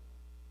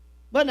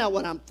 But now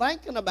when I'm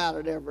thinking about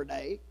it every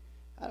day,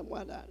 I'm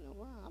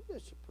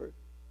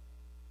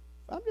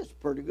just a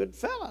pretty good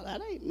fella.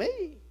 That ain't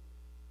me.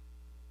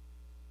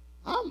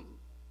 I'm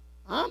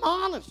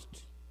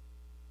honest.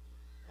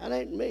 That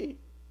ain't me.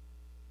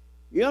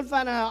 You'll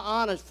find out how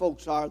honest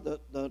folks are,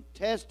 the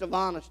test of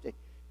honesty.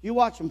 You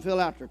watch them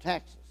fill out their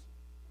taxes.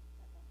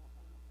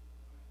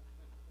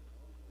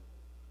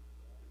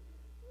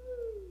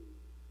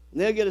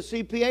 And they'll get a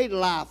CPA to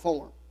lie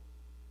for them.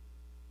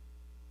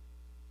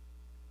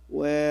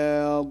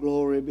 Well,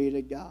 glory be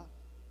to God.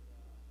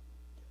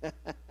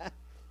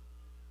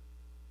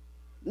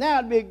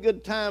 Now would be a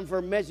good time for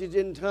a message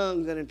in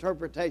tongues and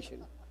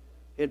interpretation.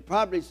 It'd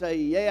probably say,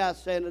 yea, I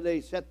say unto thee,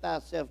 set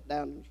thyself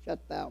down and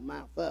shut thy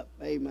mouth up.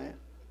 Amen.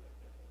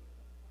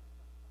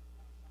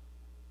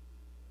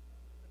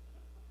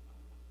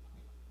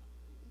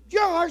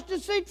 Your heart's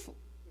deceitful.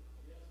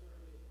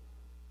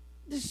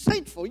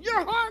 Deceitful.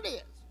 Your heart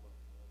is.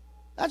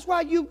 That's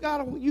why you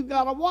gotta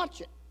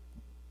watch it.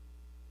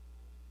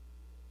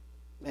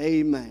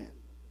 Amen.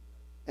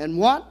 And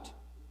what?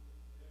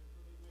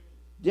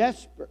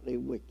 Desperately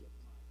wicked.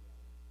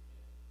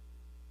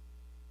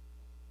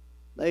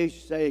 They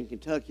used to say in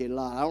Kentucky a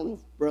lot. I don't know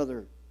if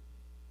Brother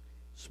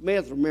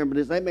Smith remembered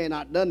this. They may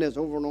not have done this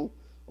over in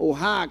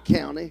Ohio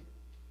County,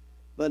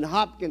 but in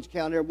Hopkins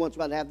County, every once in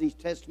a while they have these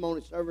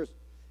testimony services,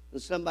 and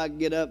somebody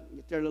get up and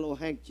get their little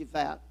handkerchief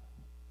out.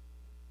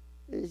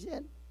 And he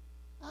said,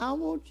 I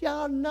want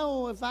y'all to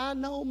know, if I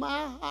know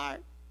my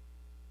heart,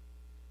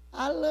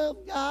 I love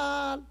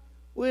God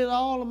with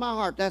all of my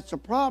heart. That's the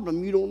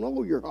problem. You don't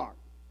know your heart.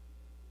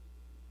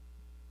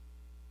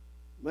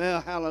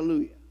 Well,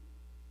 hallelujah.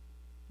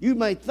 You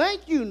may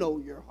think you know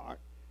your heart,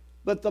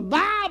 but the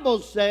Bible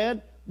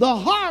said the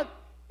heart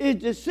is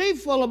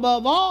deceitful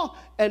above all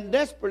and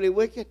desperately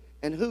wicked,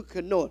 and who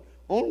can know it?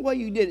 Only way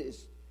you did it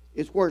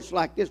is where it's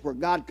like this, where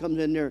God comes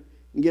in there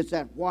and gets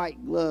that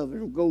white glove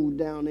and goes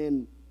down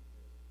in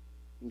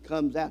and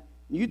comes out.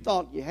 You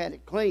thought you had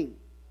it clean.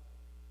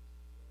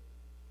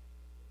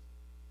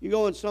 You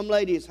go in some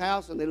lady's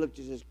house and they look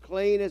just as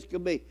clean as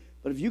could be.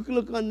 But if you could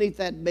look underneath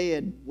that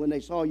bed when they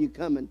saw you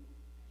coming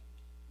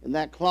in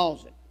that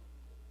closet,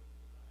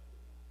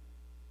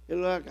 it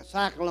looked like a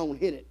cyclone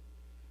hit it.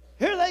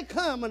 Here they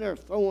come and they're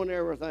throwing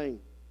everything.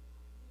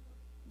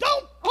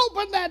 Don't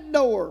open that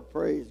door,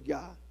 praise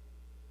God.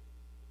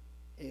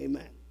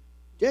 Amen.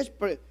 Just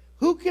pray.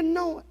 Who can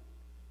know it?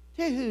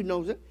 Tell you who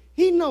knows it.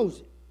 He knows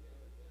it.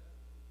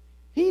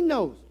 He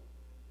knows it.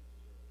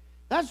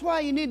 That's why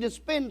you need to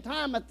spend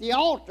time at the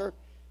altar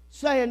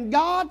saying,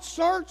 God,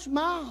 search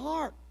my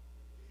heart.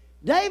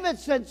 David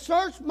said,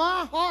 search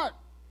my heart.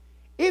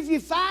 If you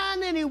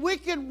find any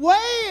wicked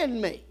way in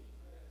me,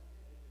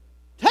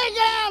 take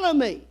it out of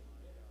me.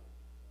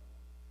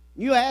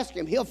 You ask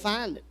him, he'll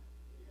find it.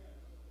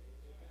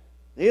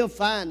 He'll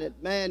find it.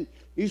 Man,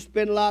 you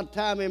spend a lot of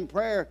time in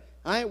prayer.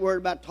 I ain't worried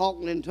about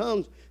talking in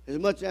tongues as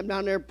much as I'm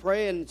down there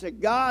praying and say,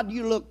 God,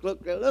 you look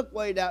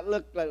way down,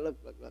 look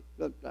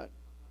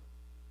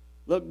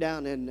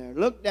down in there.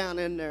 Look down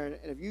in there, and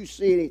if you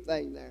see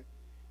anything there,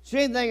 see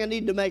anything I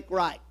need to make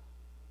right.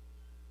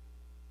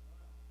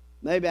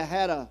 Maybe I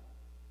had a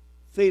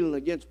feeling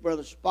against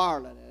Brother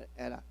Sparlin,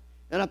 and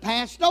I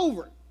passed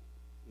over it.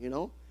 You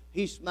know,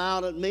 he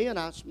smiled at me, and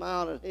I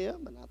smiled at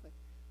him, and I think,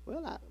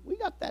 well, we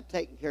got that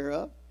taken care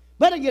of.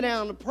 Better get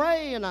down to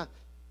pray, and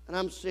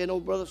I'm seeing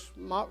old Brother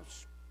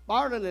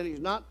Sparlin, and he's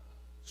not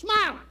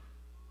smiling.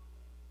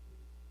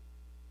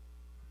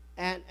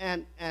 And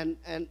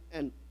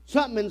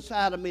something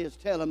inside of me is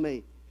telling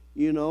me,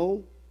 you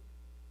know,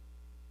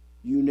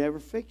 you never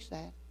fix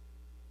that.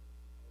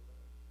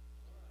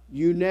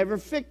 You never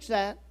fix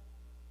that.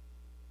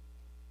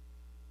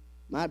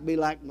 Might be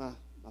like my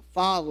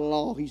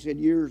father-in-law, he said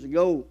years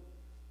ago,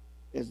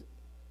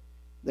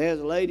 there's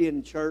a lady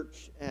in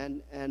church,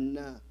 and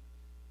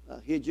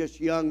he's just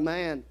a young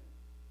man,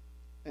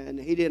 and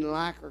he didn't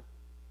like her.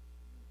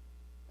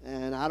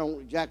 And I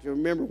don't exactly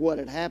remember what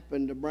had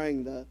happened to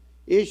bring the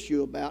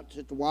issue about.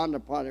 Sister Wanda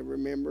probably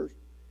remembers.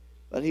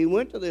 But he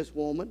went to this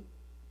woman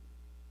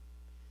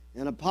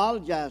and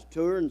apologized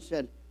to her and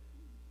said,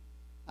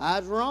 I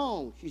was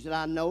wrong. She said,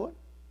 I know it.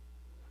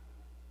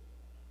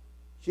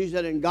 She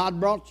said, and God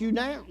brought you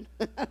down.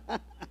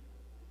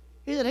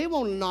 He said, he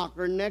wanted to knock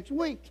her next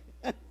week.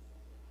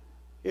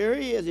 Here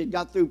he is. He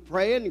got through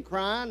praying and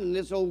crying, and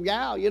this old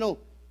gal, you know,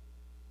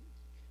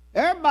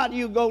 everybody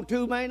you go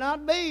to may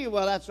not be.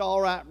 Well, that's all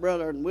right,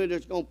 brother, and we're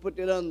just going to put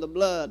it under the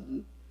blood,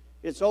 and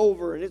it's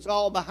over, and it's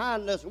all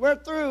behind us. We're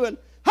through, and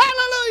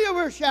hallelujah,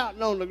 we're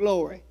shouting on the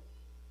glory.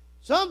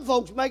 Some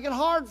folks make it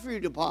hard for you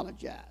to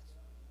apologize.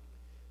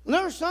 And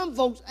there are some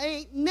folks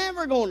ain't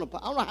never going to, I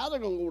don't know how they're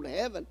going to go to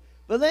heaven,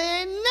 but they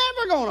ain't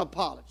never going to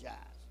apologize.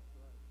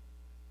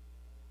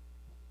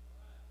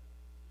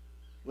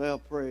 Well,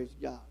 praise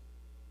God.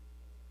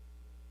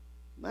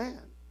 Man,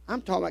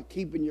 I'm talking about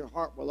keeping your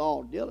heart with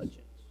all diligence.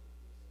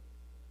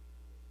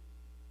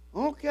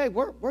 Okay,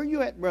 where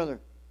you at, brother?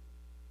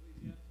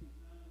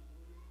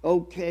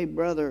 Okay,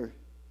 brother.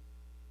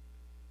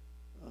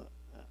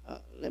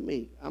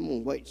 I'm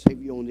going to wait and see if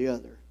you on the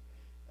other.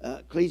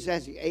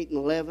 Ecclesiastes 8 and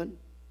 11,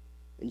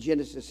 and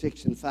Genesis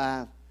 6 and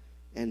 5.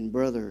 And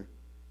brother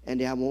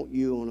Andy, I want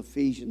you on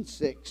Ephesians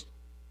 6,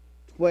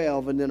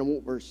 12, and then I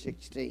want verse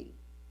 16.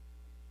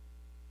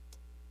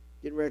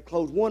 Get ready to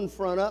close one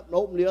front up and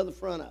open the other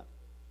front up.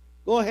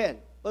 Go ahead.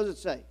 What does it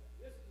say?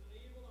 This is an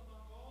evil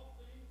among all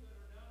things that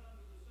are done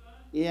under the sun.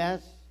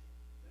 Yes.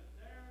 That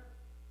there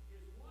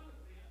is one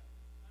event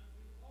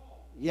unto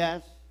all.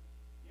 Yes.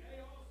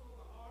 Yea, also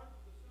the heart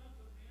of the sons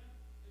of men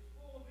is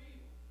full of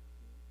evil.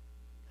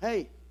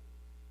 Hey,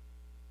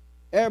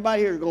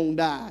 everybody here is going to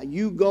die.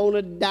 You going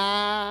to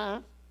die.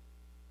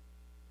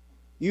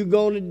 You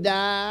going to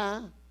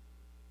die.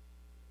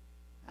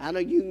 I know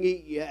you can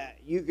eat.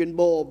 You can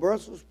boil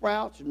Brussels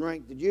sprouts and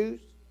drink the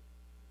juice.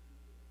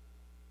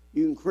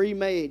 You can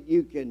cremate.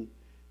 You can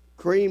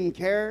cream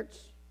carrots.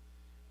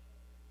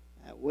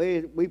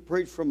 We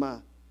preach from my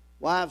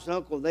wife's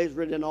uncle. They've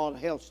written all the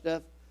health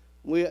stuff.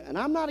 And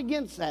I'm not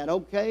against that.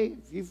 Okay,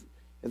 if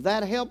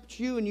that helps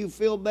you and you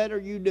feel better,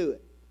 you do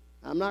it.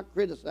 I'm not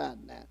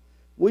criticizing that.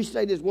 We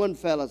stayed at this one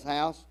fella's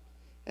house,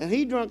 and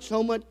he drank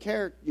so much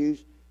carrot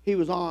juice he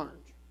was orange.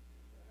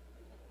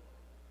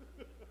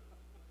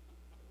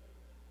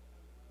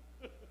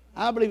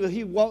 I believe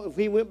if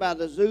he went by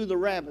the zoo, the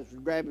rabbits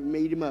would grab him and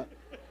eat him up.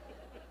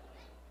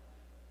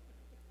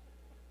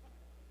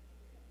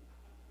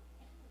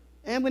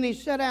 And when he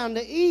sat down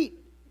to eat,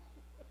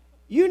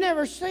 you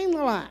never seen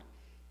the like.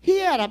 He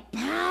had a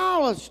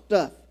pile of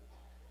stuff.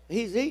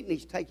 He's eating,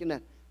 he's taking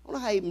that. I don't know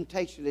how he even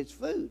tasted his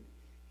food.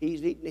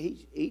 He's eating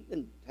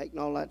and taking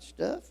all that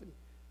stuff. And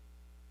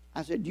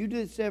I said, "Do you do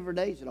this every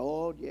day?" He said,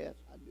 "Oh, yes,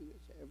 I do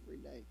this every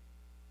day."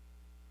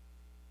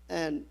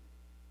 And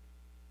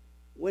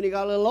when he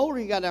got a little older,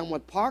 he got down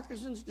with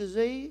Parkinson's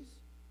disease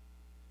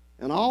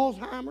and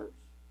Alzheimer's.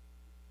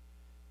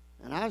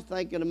 And I was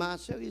thinking to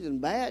myself, he's in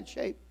bad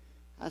shape.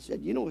 I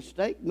said, "You know, a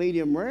steak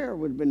medium rare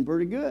would have been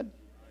pretty good.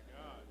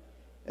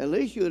 At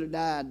least you would have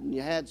died and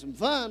you had some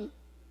fun."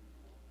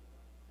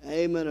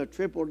 Amen. A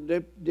triple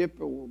dip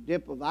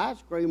of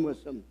ice cream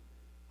with some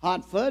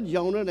hot fudge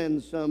on it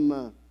and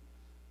some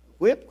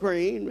whipped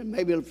cream and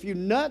maybe a few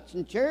nuts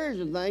and cherries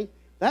and things.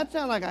 That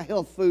sounds like a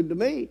health food to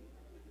me.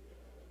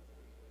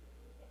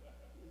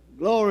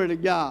 Glory to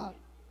God.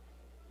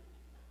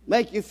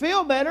 Make you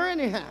feel better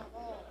anyhow.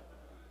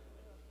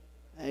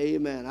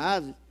 Amen.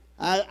 I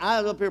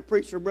was up here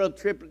preaching for Brother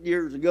Triplett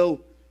years ago.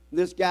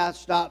 This guy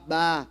stopped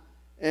by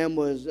and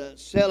was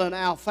selling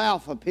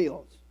alfalfa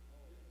pills.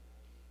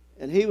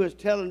 And he was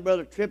telling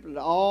Brother Triplett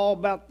all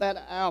about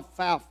that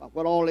alfalfa,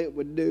 what all it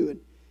would do. And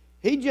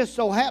he just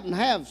so happened to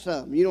have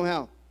some. You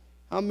know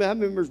how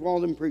members one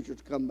of them preachers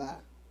come by.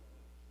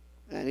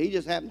 And he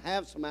just happened to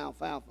have some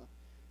alfalfa.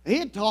 He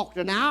had talked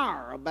an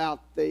hour about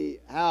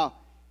how,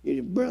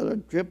 Brother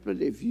Triplett,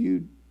 if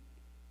you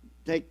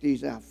take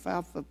these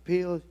alfalfa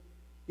pills,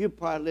 you'll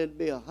probably live to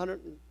be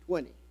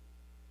 120.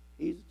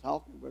 He's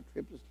talking, Brother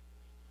Triplett's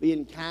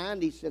being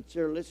kind. He sits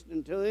there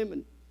listening to him,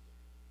 and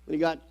when he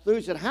got through,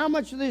 he said, "How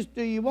much of this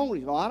do you want?"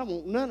 He said, "Oh, I don't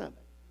want none of it."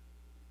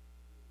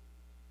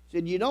 He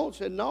said, "You don't?" He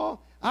said, "No,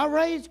 I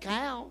raise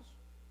cows.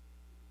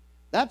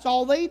 That's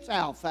all they eat's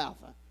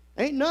alfalfa.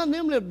 Ain't none of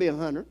them live to be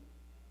 100.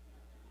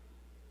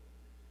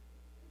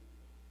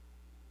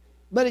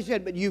 But he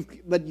said, but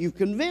you've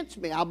convinced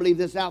me. I believe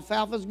this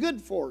alfalfa is good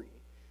for you.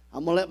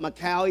 I'm going to let my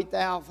cow eat the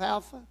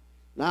alfalfa,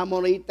 and I'm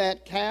going to eat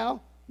that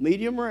cow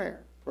medium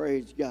rare."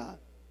 Praise God.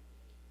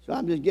 So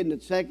I'm just getting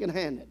it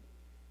second-handed.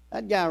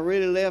 That guy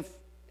really left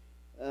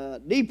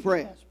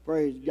depressed.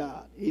 Praise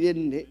God.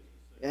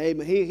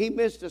 He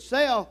missed a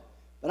sale,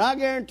 but I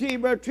guarantee you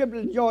Brother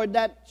Triplett enjoyed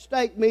that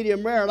steak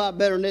medium rare a lot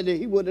better than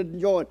he would have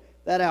enjoyed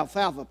that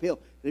alfalfa pill.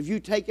 And if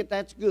you take it,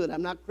 that's good.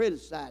 I'm not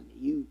criticizing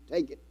you. You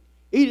take it.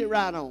 Eat it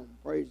right on.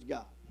 Praise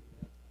God.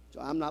 So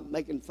I'm not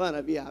making fun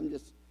of you. I'm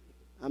just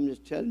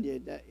telling you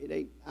that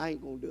I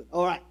ain't going to do it.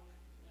 All right.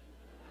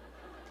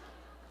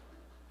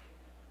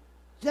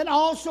 Then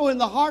also in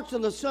the hearts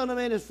of the Son of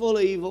Man is full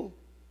of evil.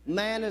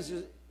 Man is,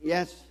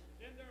 yes.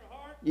 In their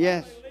heart,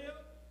 yes. they live.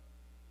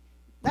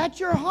 That's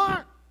your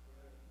heart.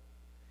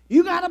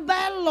 You got a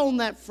battle on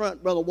that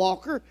front, Brother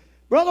Walker.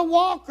 Brother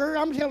Walker,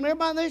 I'm telling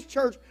everybody in this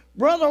church,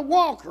 Brother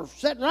Walker,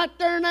 sitting right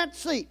there in that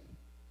seat,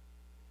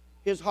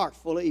 his heart's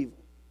full of evil.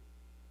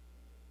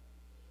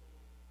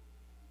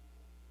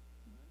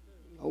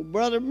 Oh,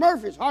 Brother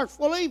Murphy's heart's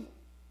full of evil.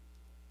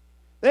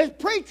 There's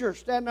preachers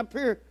standing up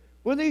here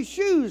with these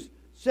shoes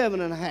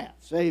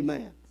 7.5.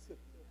 Amen.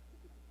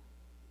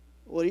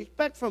 What do you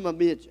expect from a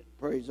midget?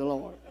 Praise the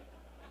Lord.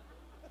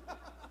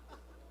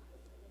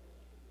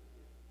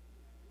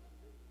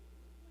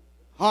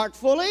 Heart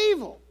full of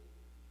evil.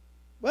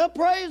 Well,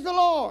 praise the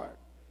Lord.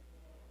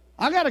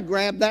 I got to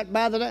grab that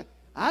by the neck.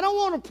 I don't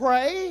want to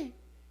pray.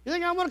 You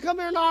think I want to come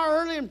here an hour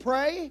early and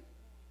pray?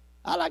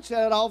 I like to sit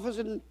at office,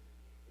 and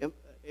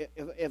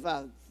if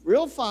I'm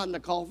real fond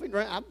of coffee,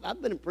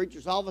 I've been in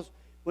preacher's office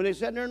when they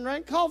sit there and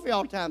drink coffee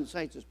all the time, the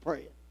saints is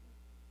praying.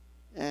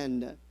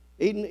 And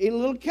eating a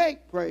little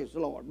cake, praise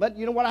the Lord. But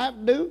you know what I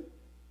have to do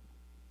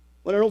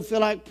when I don't feel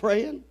like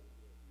praying?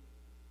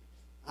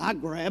 I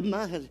grab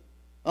my head.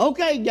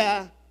 Okay,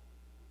 guy.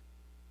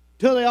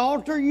 To the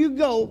altar you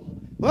go.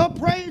 Well,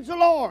 praise the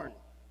Lord.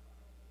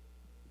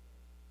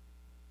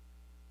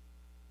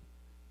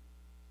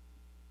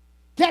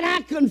 Can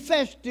I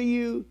confess to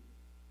you?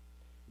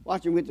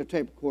 Watch him get the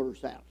tape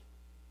recorders out.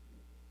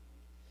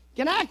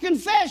 Can I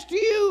confess to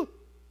you?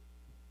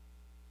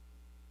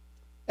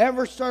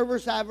 Every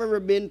service I've ever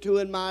been to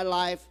in my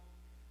life,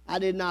 I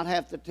did not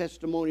have the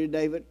testimony of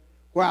David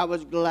where I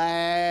was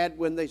glad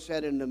when they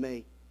said unto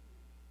me.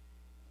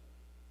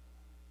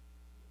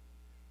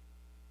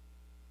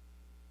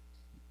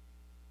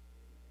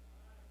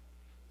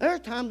 There are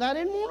times I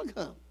didn't want to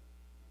come.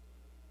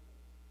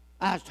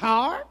 I was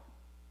tired.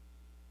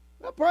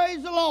 Well,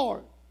 praise the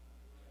Lord.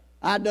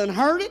 I done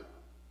heard it.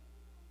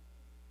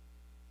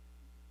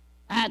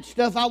 I had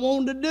stuff I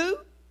wanted to do.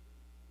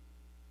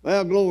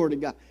 Well, glory to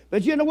God.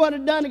 But you know what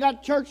it done? It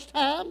got church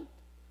time.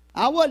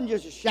 I wasn't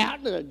just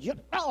shouting.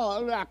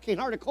 I can't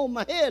hardly comb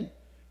my head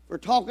for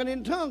talking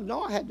in tongues.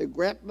 No, I had to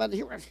grab by the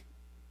ear.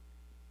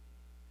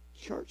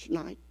 Church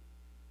night.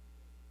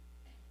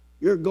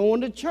 You're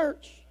going to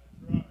church.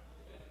 Right.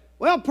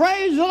 Well,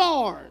 praise the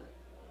Lord.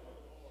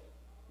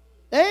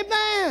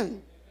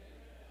 Amen.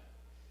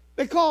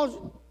 Because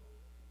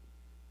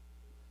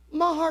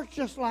my heart's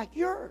just like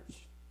yours.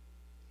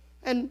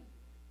 And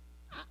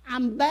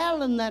I'm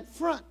battling that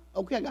front.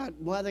 Okay, I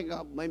think I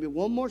got maybe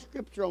one more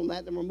scripture on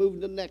that, then we're moving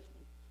to the next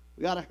one.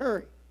 We got to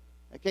hurry.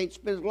 I can't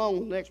spend as long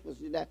on the next one.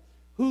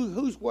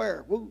 Who's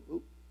where?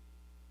 Who?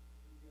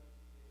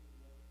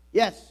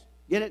 Yes,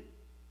 get it?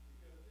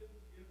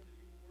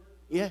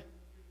 Yeah.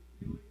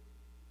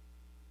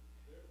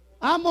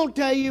 I'm going to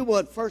tell you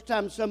what, first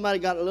time somebody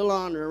got a little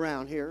honor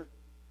around here,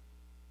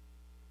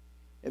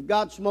 if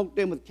God smoked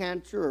them with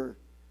cancer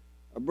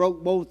or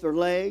broke both their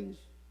legs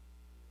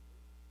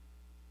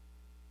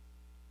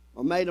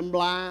or made them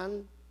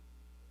blind,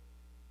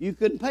 you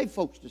couldn't pay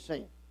folks to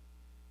sin.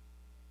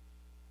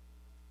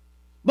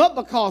 But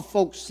because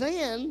folks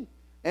sin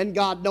and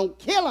God don't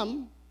kill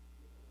them,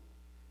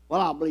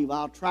 well, I believe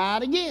I'll try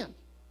it again.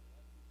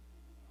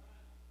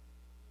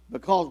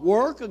 Because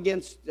work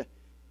against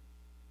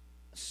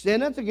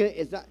sinneth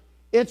against,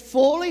 it's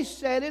fully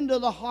set into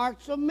the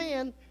hearts of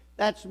men.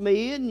 That's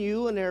me and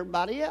you and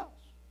everybody else.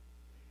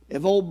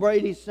 If old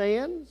Brady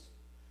sins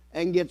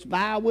and gets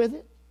by with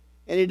it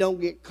and he don't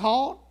get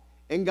caught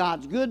and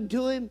God's good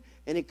to him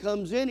and he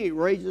comes in, he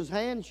raises his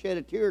hand, shed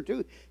a tear or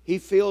two, he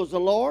feels the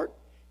Lord.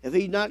 If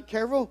he's not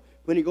careful,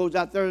 when he goes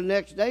out there the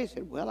next day, he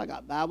said, well, I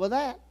got by with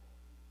that.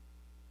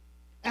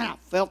 And I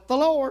felt the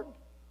Lord.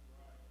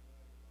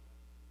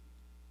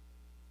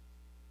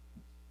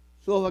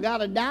 So if I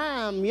got a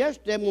dime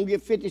yesterday, I'm going to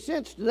get 50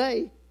 cents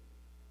today.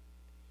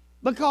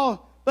 But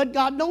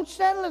God don't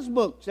settle his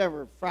books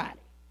every Friday.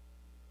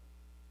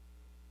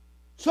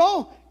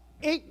 So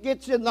it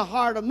gets in the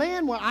heart of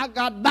man, well, I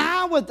got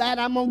by with that,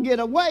 I'm going to get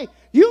away.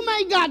 You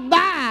may got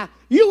by,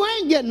 you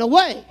ain't getting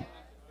away.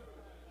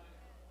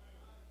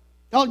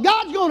 Because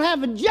God's going to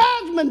have a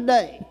judgment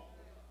day.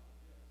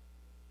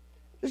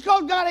 Just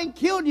because God ain't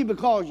killed you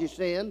because you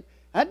sinned,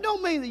 that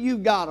don't mean that you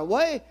got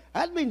away.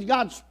 That means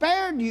God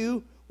spared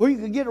you where you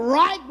could get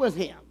right with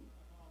him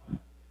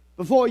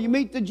before you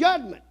meet the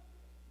judgment.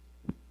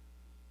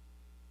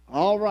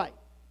 All right.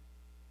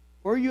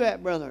 Where are you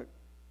at, brother?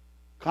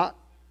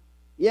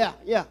 Yeah.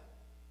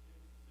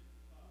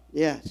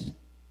 Yes.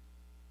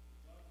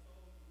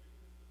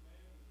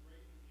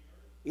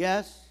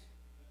 Yes.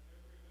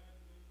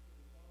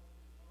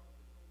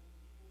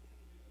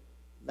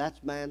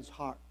 That's man's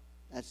heart.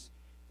 That's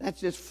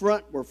this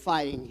front we're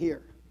fighting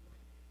here.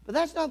 But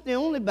that's not the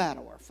only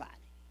battle we're fighting.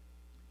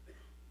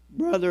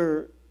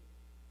 Brother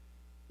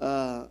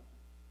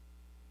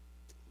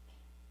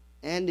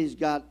Andy's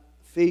got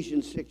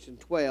Ephesians 6 and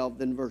 12,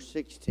 then verse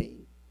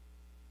 16.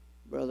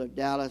 Brother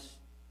Dallas,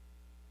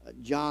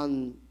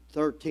 John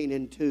 13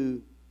 and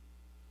 2.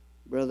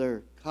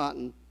 Brother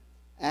Cotton,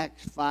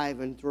 Acts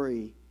 5 and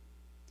 3.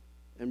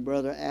 And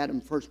Brother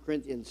Adam, 1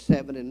 Corinthians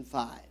 7 and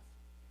 5.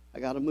 I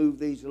got to move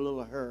these a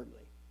little hurriedly.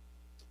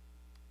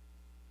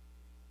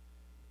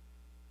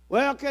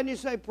 Well, can you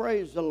say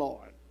praise the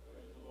Lord?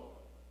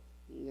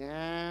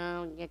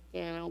 No, I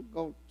don't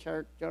go to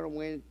church on a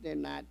Wednesday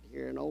night to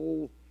hear an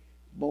old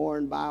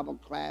boring Bible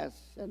class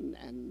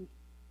and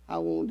I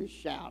want to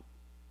shout.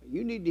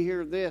 You need to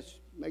hear this.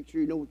 Make sure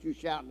you know what you're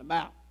shouting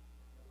about.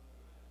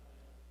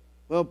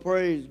 Well,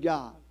 praise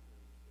God.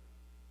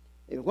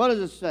 And what does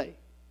it say?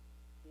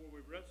 For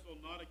we wrestle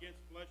not against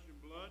flesh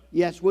and blood.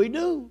 Yes, we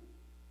do.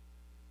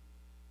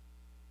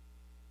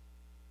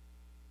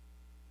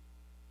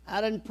 I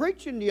done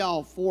preaching to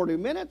y'all 40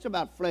 minutes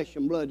about flesh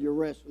and blood you're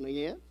wrestling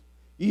against.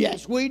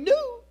 Yes, we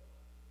do.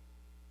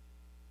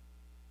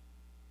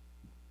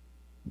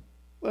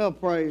 Well,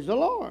 praise the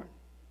Lord.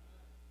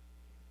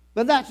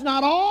 But that's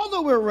not all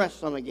that we're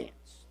wrestling against.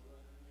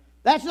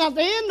 That's not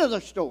the end of the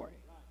story.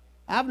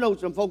 I've known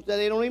some folks that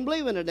they don't even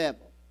believe in the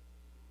devil.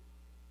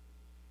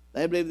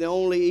 They believe the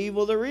only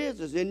evil there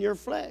is in your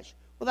flesh.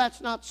 Well, that's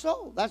not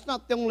so. That's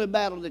not the only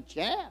battle that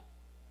you have.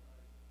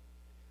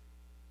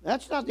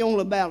 That's not the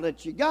only battle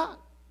that you got.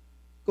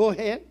 Go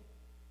ahead.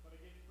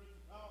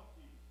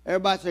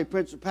 Everybody say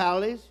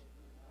principalities.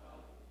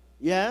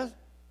 Yes.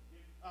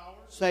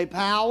 Say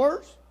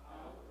powers.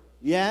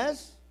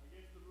 Yes.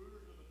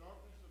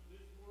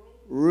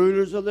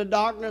 Rulers of the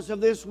darkness of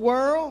this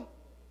world.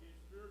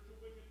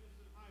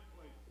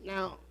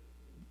 Now,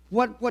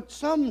 what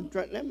some,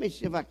 let me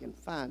see if I can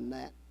find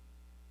that.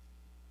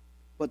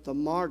 What the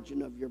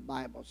margin of your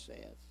Bible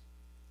says.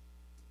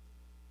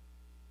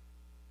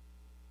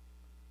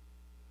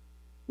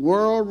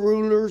 World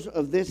rulers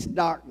of this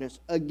darkness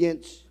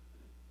against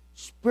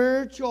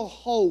spiritual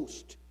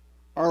hosts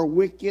or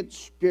wicked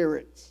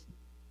spirits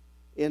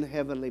in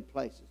heavenly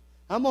places.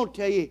 I'm going to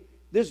tell you,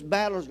 this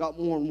battle's got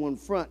more than one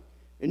front.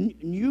 And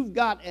you've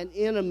got an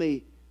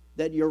enemy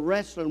that you're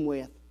wrestling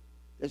with.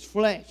 It's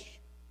flesh.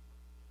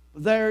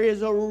 But there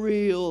is a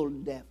real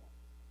devil.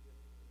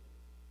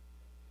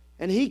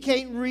 And he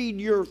can't read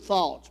your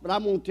thoughts. But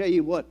I'm going to tell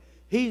you what.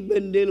 He's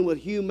been dealing with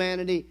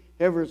humanity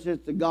ever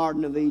since the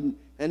Garden of Eden.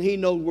 And he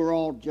knows we're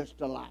all just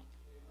alike.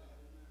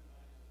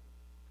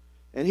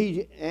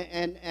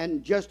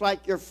 And just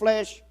like your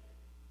flesh,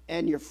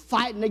 and you're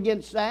fighting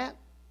against that,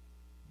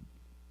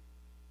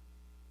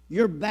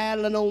 you're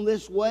battling on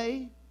this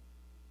way,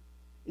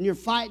 and you're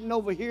fighting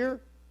over here,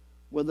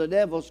 well, the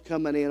devil's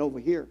coming in over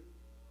here.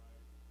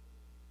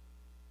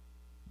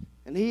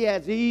 And he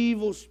has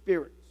evil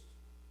spirits.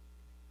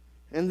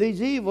 And these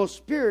evil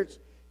spirits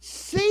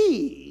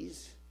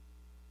seize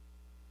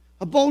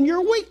upon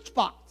your weak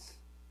spots.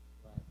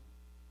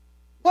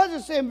 What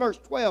does it say in verse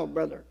 12,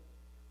 brother?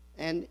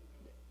 And,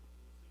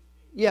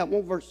 yeah,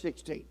 verse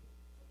 16.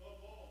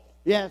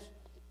 Yes.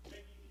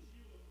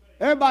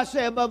 Everybody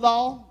say above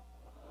all.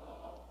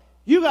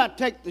 You got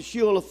to take the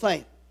shield of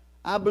faith.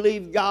 I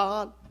believe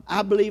God.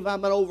 I believe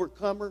I'm an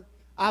overcomer.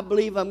 I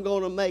believe I'm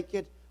going to make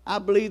it. I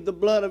believe the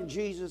blood of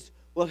Jesus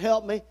will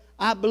help me.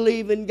 I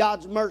believe in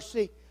God's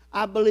mercy.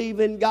 I believe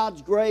in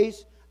God's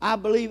grace. I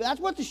believe. That's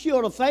what the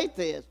shield of faith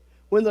is.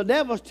 When the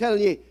devil's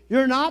telling you,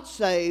 you're not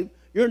saved,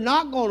 you're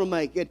not going to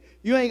make it,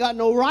 you ain't got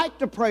no right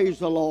to praise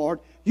the Lord,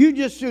 you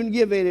just soon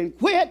give in and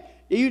quit,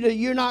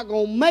 you're not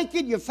going to make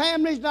it, your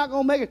family's not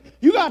going to make it,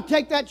 you got to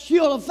take that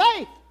shield of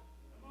faith.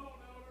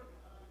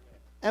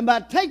 And by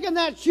taking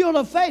that shield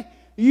of faith,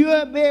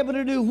 you'll be able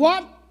to do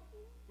what?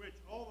 Which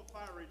all the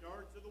fiery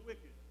darts of the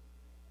wicked.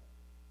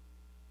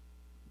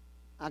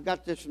 I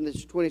got this from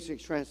this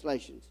 26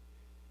 translations.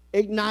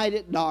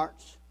 Ignited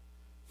darts,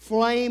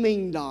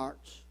 flaming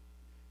darts,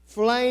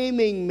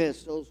 flaming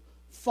missiles,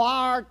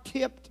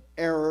 fire-tipped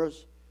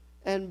arrows,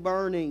 and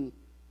burning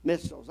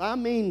missiles. I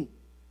mean,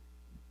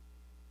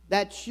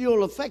 that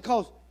shield of faith,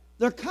 because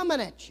they're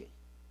coming at you.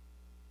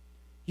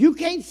 You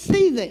can't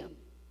see them.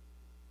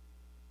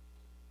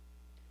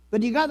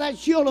 But you got that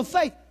shield of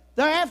faith.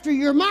 They're after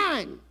your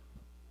mind.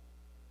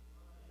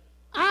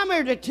 I'm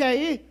here to tell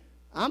you,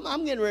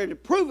 I'm getting ready to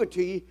prove it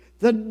to you.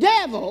 The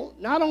devil,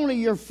 not only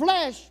your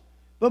flesh,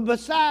 but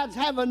besides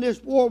having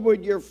this war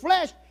with your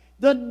flesh,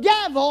 the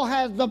devil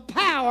has the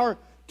power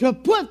to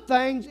put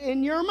things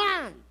in your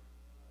mind.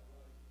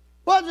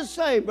 What does it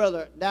say,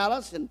 Brother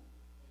Dallas? And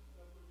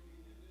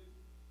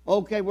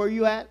okay, where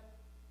you at?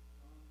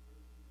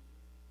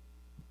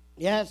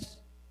 Yes.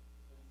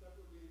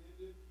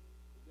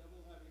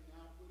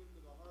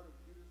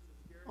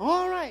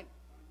 All right.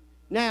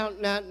 Now,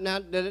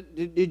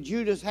 did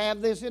Judas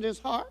have this in his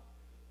heart?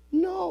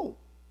 No.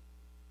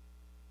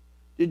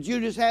 Did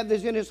Judas have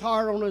this in his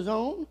heart on his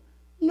own?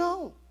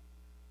 No.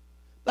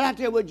 But I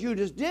tell you what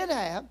Judas did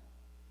have.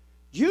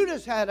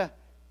 Judas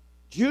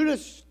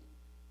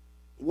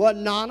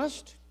wasn't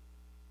honest.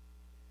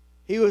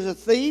 He was a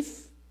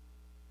thief.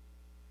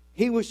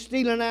 He was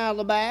stealing out of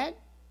the bag.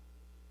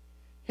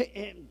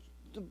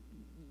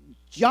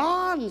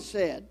 John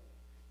said,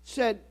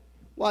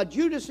 well,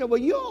 Judas said,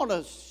 well, you ought to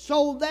have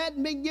sold that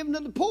and been given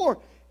to the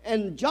poor.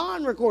 And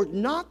John records,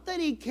 not that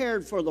he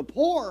cared for the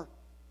poor,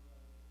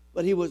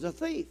 but he was a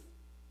thief.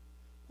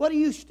 What are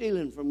you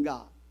stealing from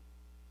God?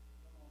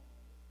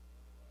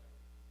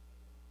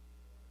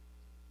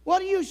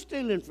 What are you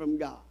stealing from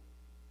God?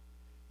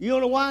 You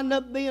want to wind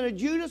up being a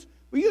Judas?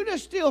 Well, you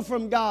just steal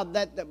from God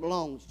that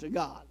belongs to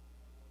God.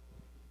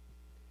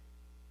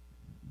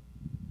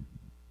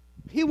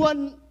 He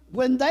wasn't,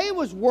 when they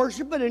was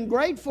worshiping and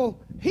grateful,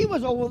 he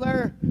was over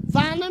there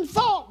finding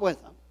fault with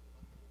them.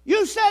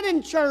 You sit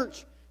in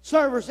church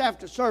service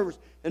after service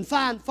and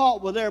find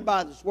fault with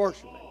everybody that's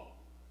worshiping.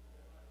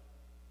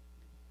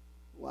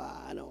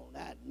 Well, I know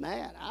that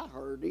mad. I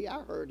heard he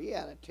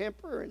had a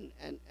temper, and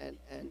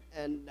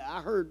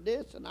I heard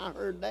this and I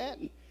heard that,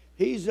 and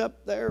he's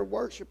up there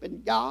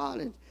worshiping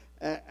God,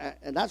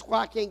 and that's why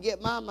I can't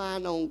get my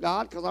mind on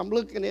God, because I'm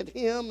looking at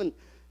him,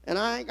 and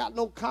I ain't got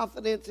no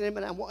confidence in him,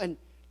 and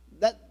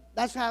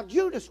that's how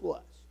Judas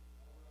was.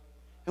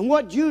 And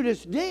what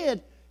Judas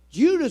did,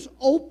 Judas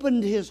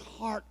opened his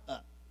heart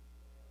up.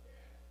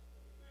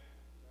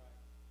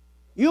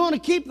 You want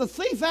to keep the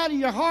thief out of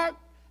your heart,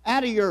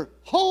 out of your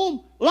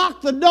home,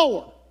 lock the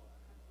door.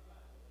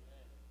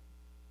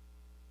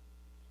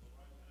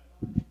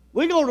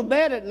 We go to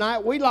bed at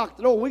night, we lock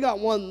the door. We got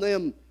one of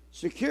them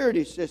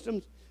security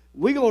systems.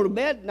 We go to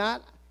bed at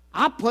night,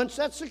 I punch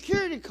that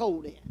security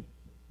code in.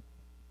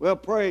 Well,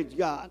 praise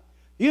God.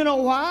 You know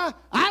why?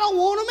 I don't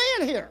want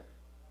them in here.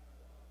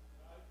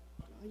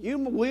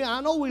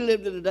 I know we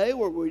lived in a day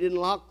where we didn't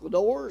lock the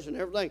doors and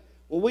everything.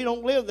 Well, we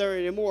don't live there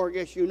anymore. I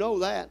guess you know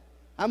that.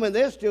 I mean,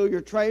 they'll steal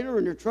your trailer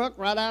and your truck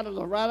right out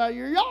of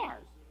your yard.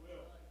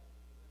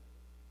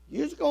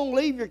 You're just going to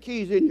leave your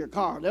keys in your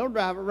car. They'll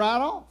drive it right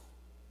off.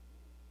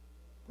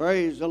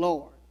 Praise the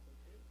Lord.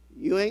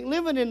 You ain't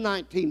living in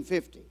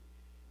 1950.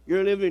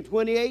 You're living in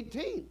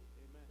 2018.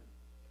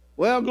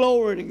 Well,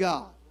 glory to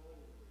God.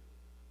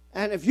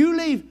 And if you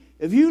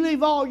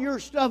leave all your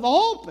stuff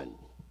open,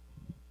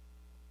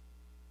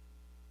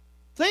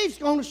 thief's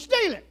going to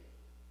steal it.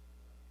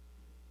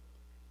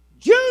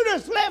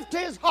 Judas left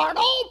his heart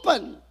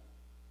open.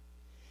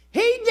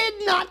 He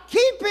did not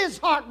keep his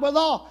heart with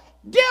all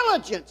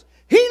diligence.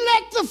 He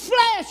let the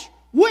flesh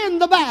win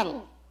the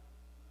battle.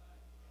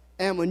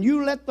 And when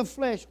you let the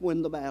flesh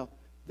win the battle,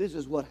 this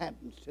is what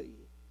happens to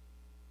you.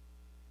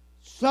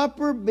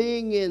 Supper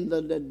being in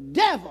the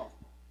devil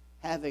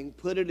having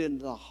put it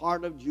into the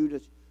heart of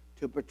Judas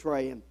to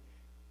betray him.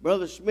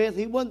 Brother Smith,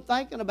 he wasn't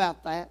thinking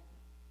about that.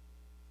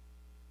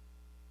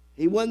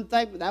 He wasn't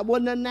thinking, that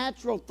wasn't a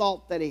natural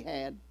thought that he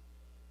had.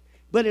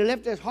 But he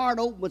left his heart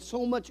open with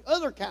so much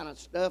other kind of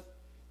stuff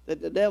that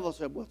the devil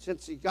said, well,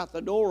 since he got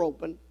the door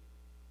open,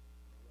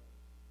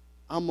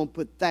 I'm going to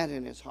put that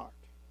in his heart.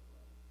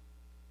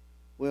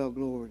 Well,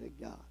 glory to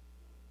God.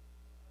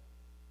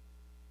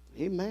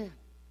 Amen.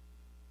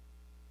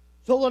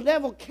 So the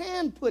devil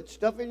can put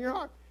stuff in your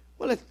heart.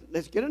 Well,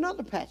 let's get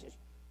another passage.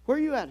 Where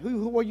are you at?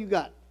 Who you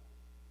got?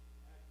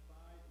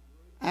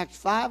 Acts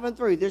 5 and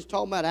 3. This is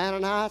talking about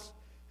Ananias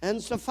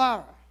and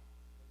Sapphira.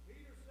 Peter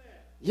said,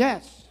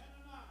 yes.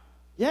 Ananias,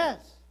 Yes.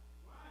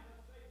 why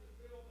hath Satan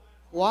filled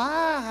thine heart?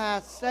 Why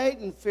hath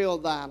Satan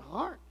filled thine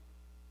heart?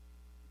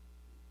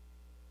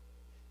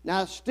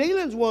 Now,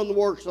 stealing's one of the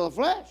works of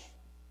the flesh.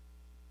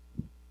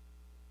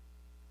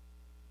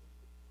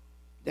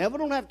 Devil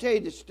don't have to tell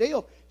you to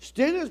steal.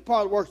 Stealing is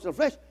part of the works of the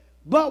flesh.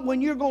 But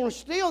when you're going to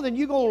steal, then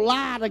you're going to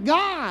lie to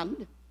God.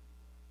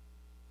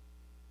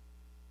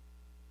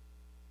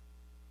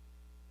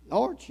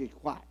 Lord, she's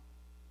quiet.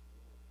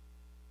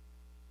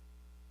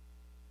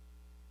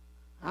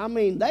 I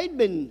mean, they'd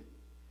been,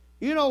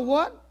 you know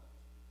what?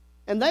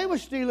 And they were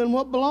stealing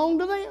what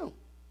belonged to them.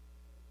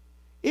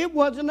 It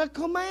wasn't a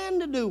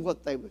command to do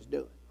what they was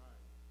doing.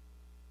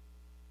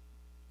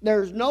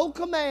 There's no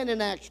command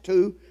in Acts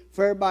 2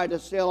 for everybody to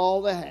sell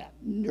all they had.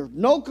 There's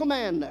no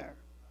command there.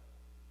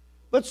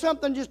 But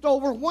something just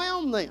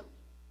overwhelmed them.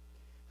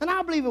 And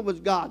I believe it was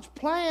God's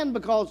plan,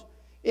 because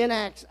in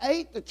Acts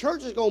 8, the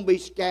church is going to be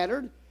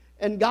scattered,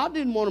 and God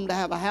didn't want them to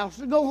have a house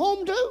to go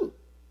home to.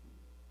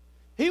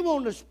 He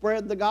wanted to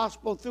spread the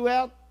gospel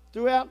throughout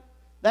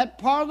that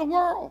part of the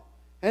world.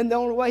 And the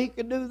only way he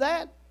could do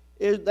that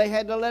is they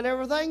had to let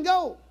everything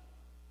go.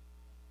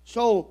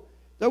 So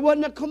there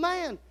wasn't a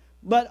command.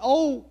 But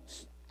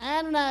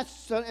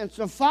Ananias and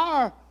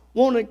Sapphira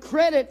wanted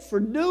credit for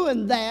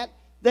doing that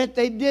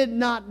they did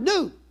not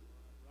do.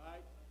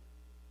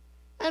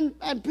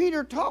 And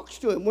Peter talks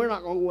to him. We're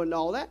not going to go into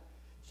all that.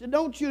 He said,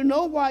 don't you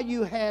know why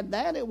you had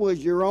that? It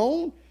was your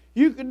own.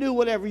 You could do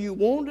whatever you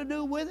wanted to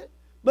do with it.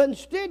 But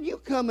instead you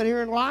come in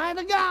here and lie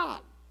to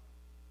God.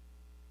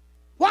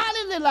 Why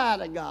did they lie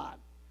to God?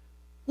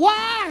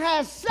 Why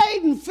has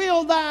Satan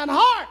filled thine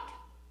heart?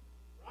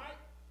 Right?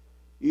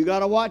 You got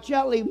to watch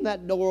out leaving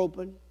that door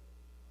open.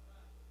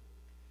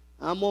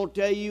 I'm going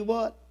to tell you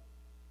what.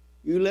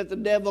 You let the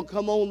devil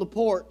come on the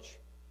porch,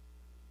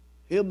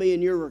 he'll be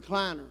in your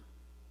recliner.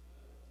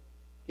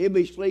 He'll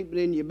be sleeping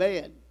in your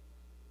bed.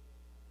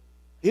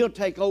 He'll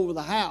take over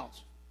the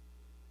house.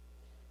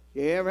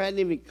 You ever had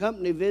any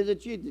company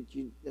visit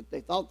you that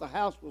they thought the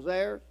house was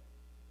theirs?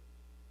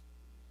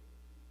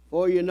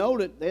 Before you know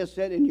it, they're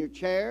sitting in your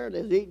chair,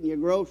 they're eating your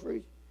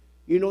groceries.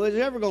 You know they're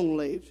never going to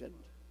leave. Said,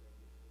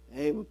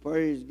 hey, well,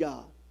 praise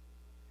God.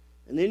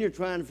 And then you're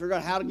trying to figure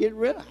out how to get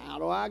rid of them. How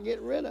do I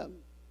get rid of them?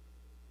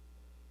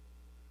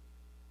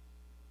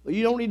 Well,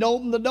 you don't need to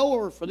open the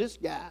door for this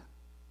guy,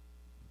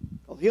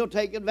 because he'll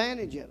take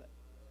advantage of it.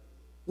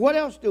 What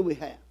else do we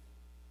have?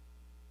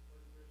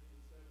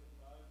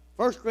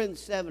 1 Corinthians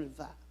 7 and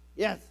 5.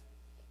 Yes.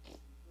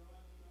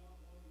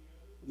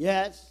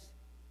 Yes.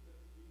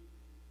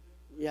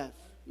 Yes.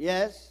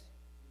 Yes.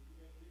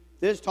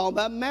 This is talking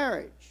about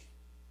marriage.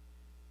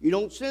 You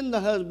don't send the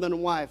husband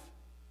and wife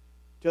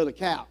to the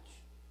couch.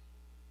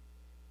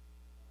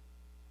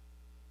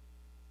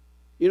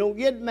 You don't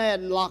get mad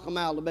and lock them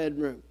out of the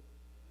bedroom.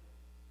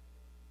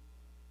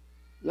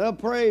 No,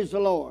 praise the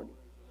Lord.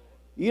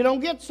 You don't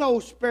get so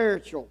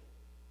spiritual.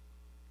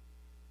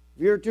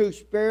 If you're too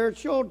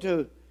spiritual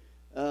to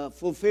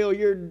fulfill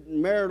your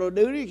marital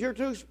duties, you're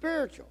too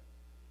spiritual.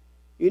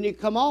 You need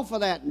to come off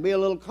of that and be a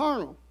little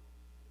carnal.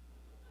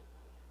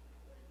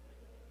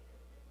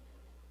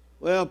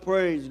 Well,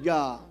 praise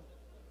God.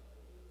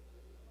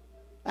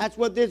 That's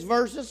what this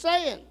verse is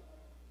saying.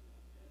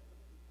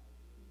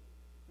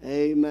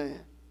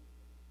 Amen.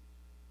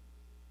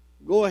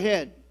 Go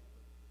ahead.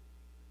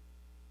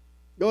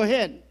 Go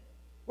ahead.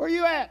 Where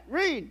you at?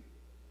 Read.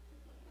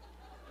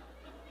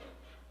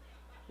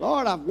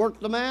 Lord, I've worked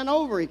the man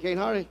over. He can't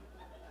hardly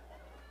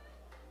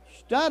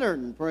stutter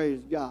and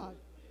praise God.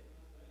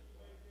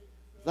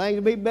 Things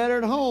will be better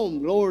at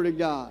home. Glory to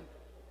God.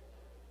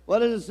 What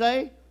does it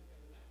say?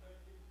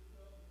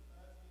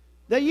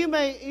 That you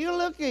may,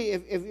 look,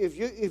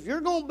 if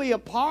you're going to be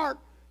apart,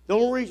 the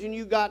only reason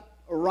you got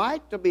a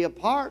right to be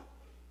apart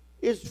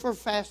is for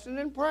fasting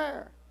and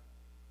prayer.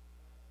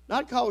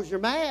 Not because you're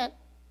mad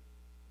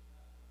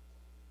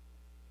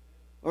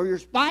or you're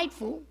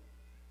spiteful.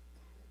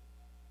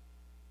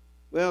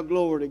 Well,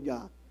 glory to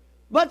God.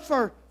 But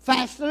for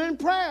fasting and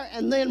prayer.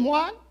 And then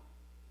what?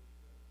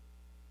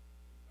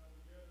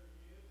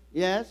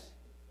 Yes.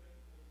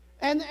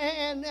 And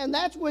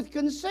that's with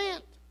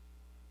consent.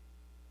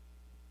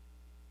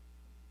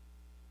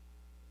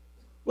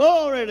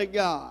 Glory to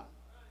God.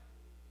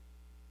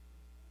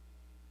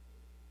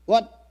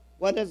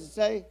 What does it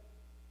say?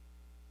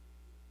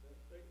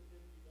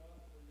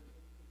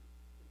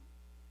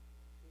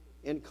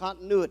 In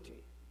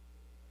continuity.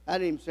 I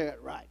didn't even say it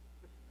right.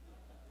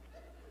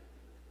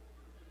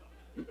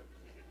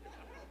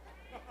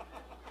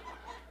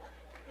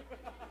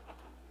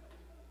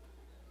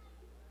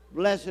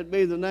 Blessed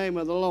be the name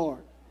of the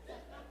Lord.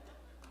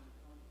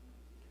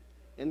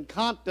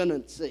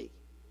 Incontinency.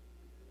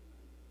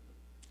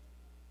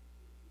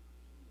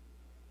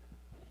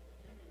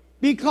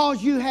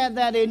 Because you have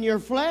that in your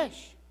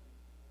flesh.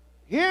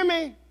 Hear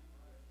me?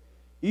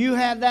 You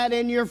have that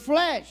in your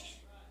flesh.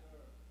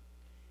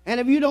 And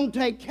if you don't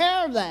take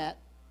care of that,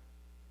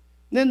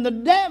 then the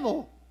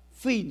devil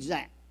feeds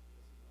that.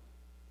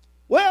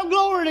 Well,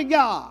 glory to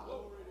God.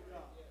 Glory to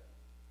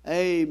God.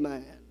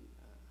 Amen.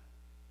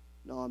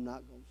 No, I'm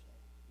not going to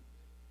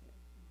say it.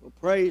 Well,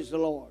 praise the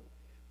Lord.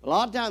 A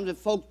lot of times if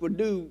folks would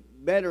do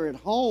better at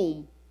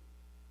home,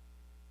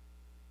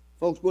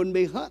 folks wouldn't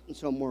be hunting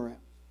somewhere else.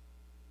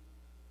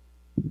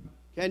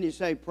 Can you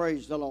say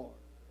praise the Lord?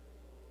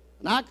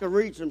 And I could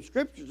read some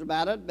scriptures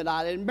about it, but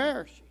I'd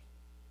embarrass you.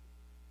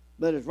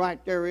 But it's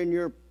right there in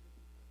your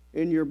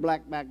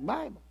black back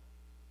Bible.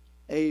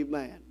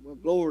 Amen. Well,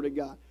 glory to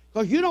God.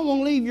 Because you don't want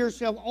to leave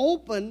yourself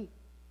open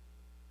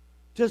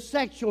to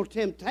sexual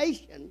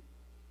temptation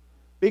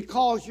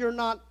because you're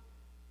not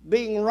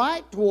being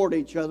right toward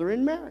each other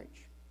in marriage.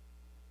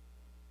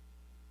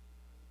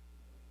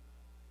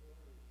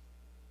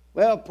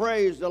 Well,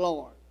 praise the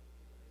Lord.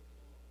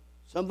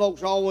 Some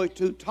folks are always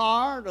too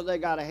tired, or they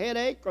got a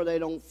headache, or they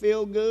don't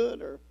feel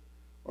good,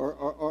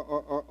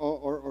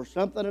 or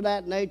something of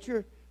that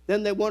nature.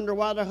 Then they wonder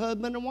why their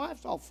husband and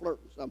wife's all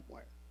flirting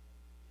somewhere.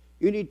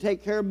 You need to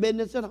take care of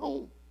business at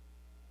home.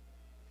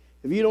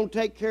 If you don't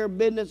take care of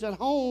business at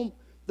home,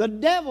 the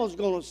devil's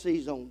going to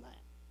seize on that.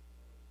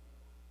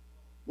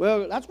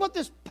 Well, that's what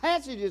this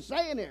passage is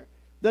saying here.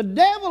 The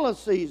devil will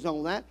seize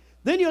on that.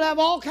 Then you'll have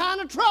all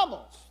kind of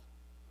troubles.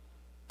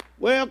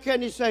 Well,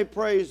 can you say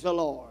praise the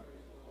Lord?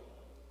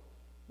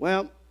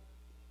 Well,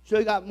 so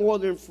you got more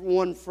than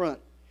one front.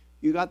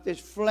 You got this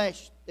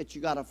flesh that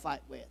you got to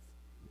fight with.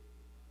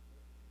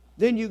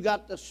 Then you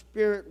got the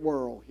spirit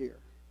world here.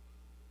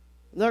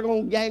 And they're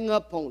going to gang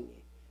up on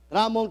you. And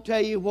I'm going to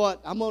tell you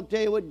what. I'm going to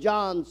tell you what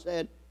John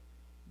said.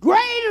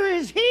 Greater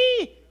is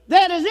he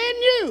that is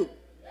in you.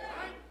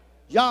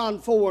 John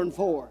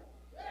 4:4.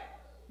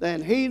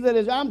 Than he that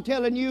is, I'm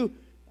telling you,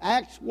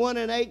 Acts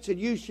 1:8 said,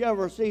 you shall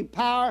receive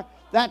power.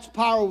 That's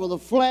power over the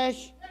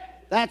flesh.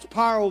 That's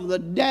power over the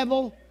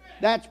devil.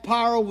 That's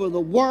power over the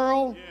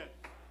world.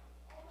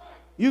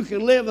 You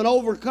can live an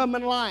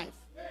overcoming life.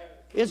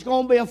 It's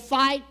going to be a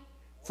fight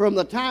from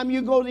the time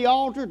you go to the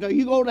altar till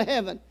you go to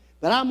heaven.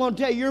 But I'm going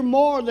to tell you, you're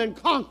more than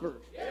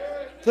conquerors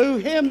through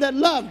him that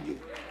loved you.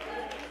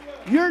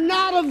 You're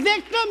not a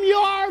victim, you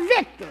are a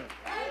victor.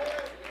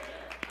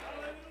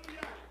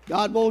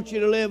 God wants you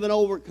to live an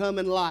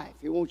overcoming life.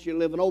 He wants you to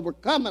live an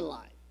overcoming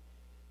life.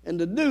 And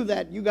to do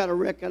that, you got to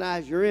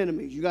recognize your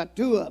enemies. You got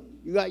two of them.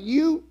 You got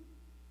you,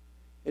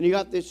 and you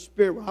got this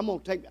spirit. I'm going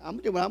to tell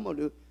you what I'm going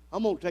to do.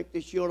 I'm going to take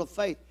this shield of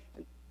faith.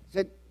 And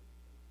said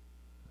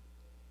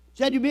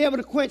you'd be able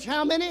to quench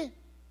how many?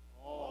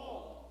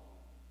 All.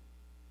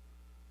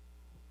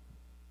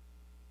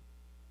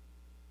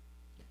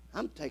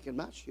 I'm taking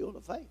my shield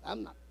of faith.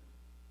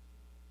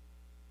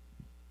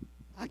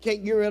 I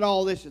can't get rid of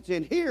all this that's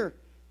in here.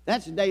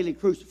 That's a daily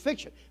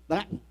crucifixion.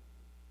 But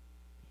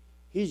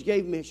he's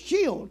gave me a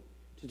shield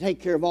to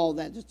take care of all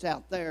that that's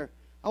out there.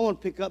 I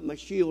want to pick up my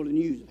shield and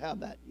use it. How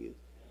about you?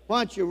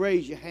 Why don't you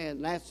raise your hand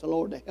and ask the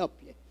Lord to help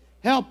you?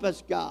 Help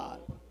us, God.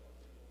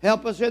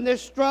 Help us in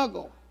this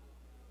struggle.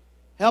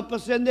 Help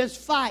us in this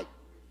fight.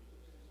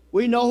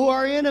 We know who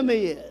our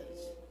enemy is.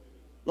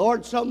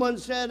 Lord, someone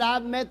said,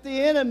 I've met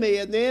the enemy,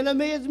 and the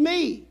enemy is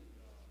me.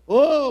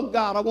 Oh,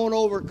 God, I want to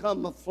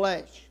overcome my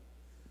flesh.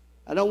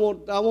 I don't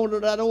want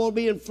to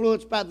be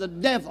influenced by the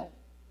devil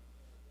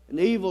and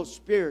the evil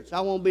spirits. I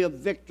want to be a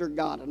victor,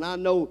 God. And I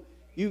know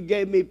you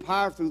gave me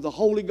power through the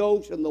Holy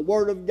Ghost and the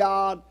Word of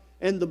God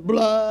and the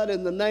blood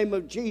in the name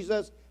of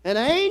Jesus and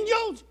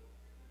angels.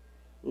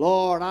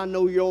 Lord, I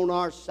know you're on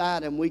our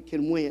side and we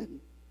can win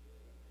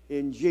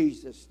in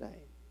Jesus'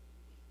 name.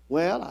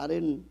 Well, I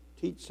didn't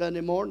teach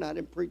Sunday morning. I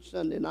didn't preach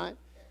Sunday night.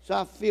 So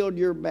I filled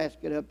your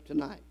basket up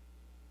tonight.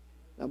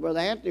 Now, Brother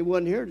Anthony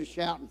wasn't here to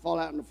shout and fall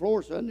out on the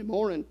floor Sunday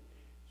morning.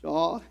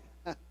 So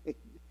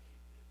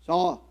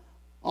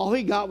all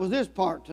he got was this part tonight.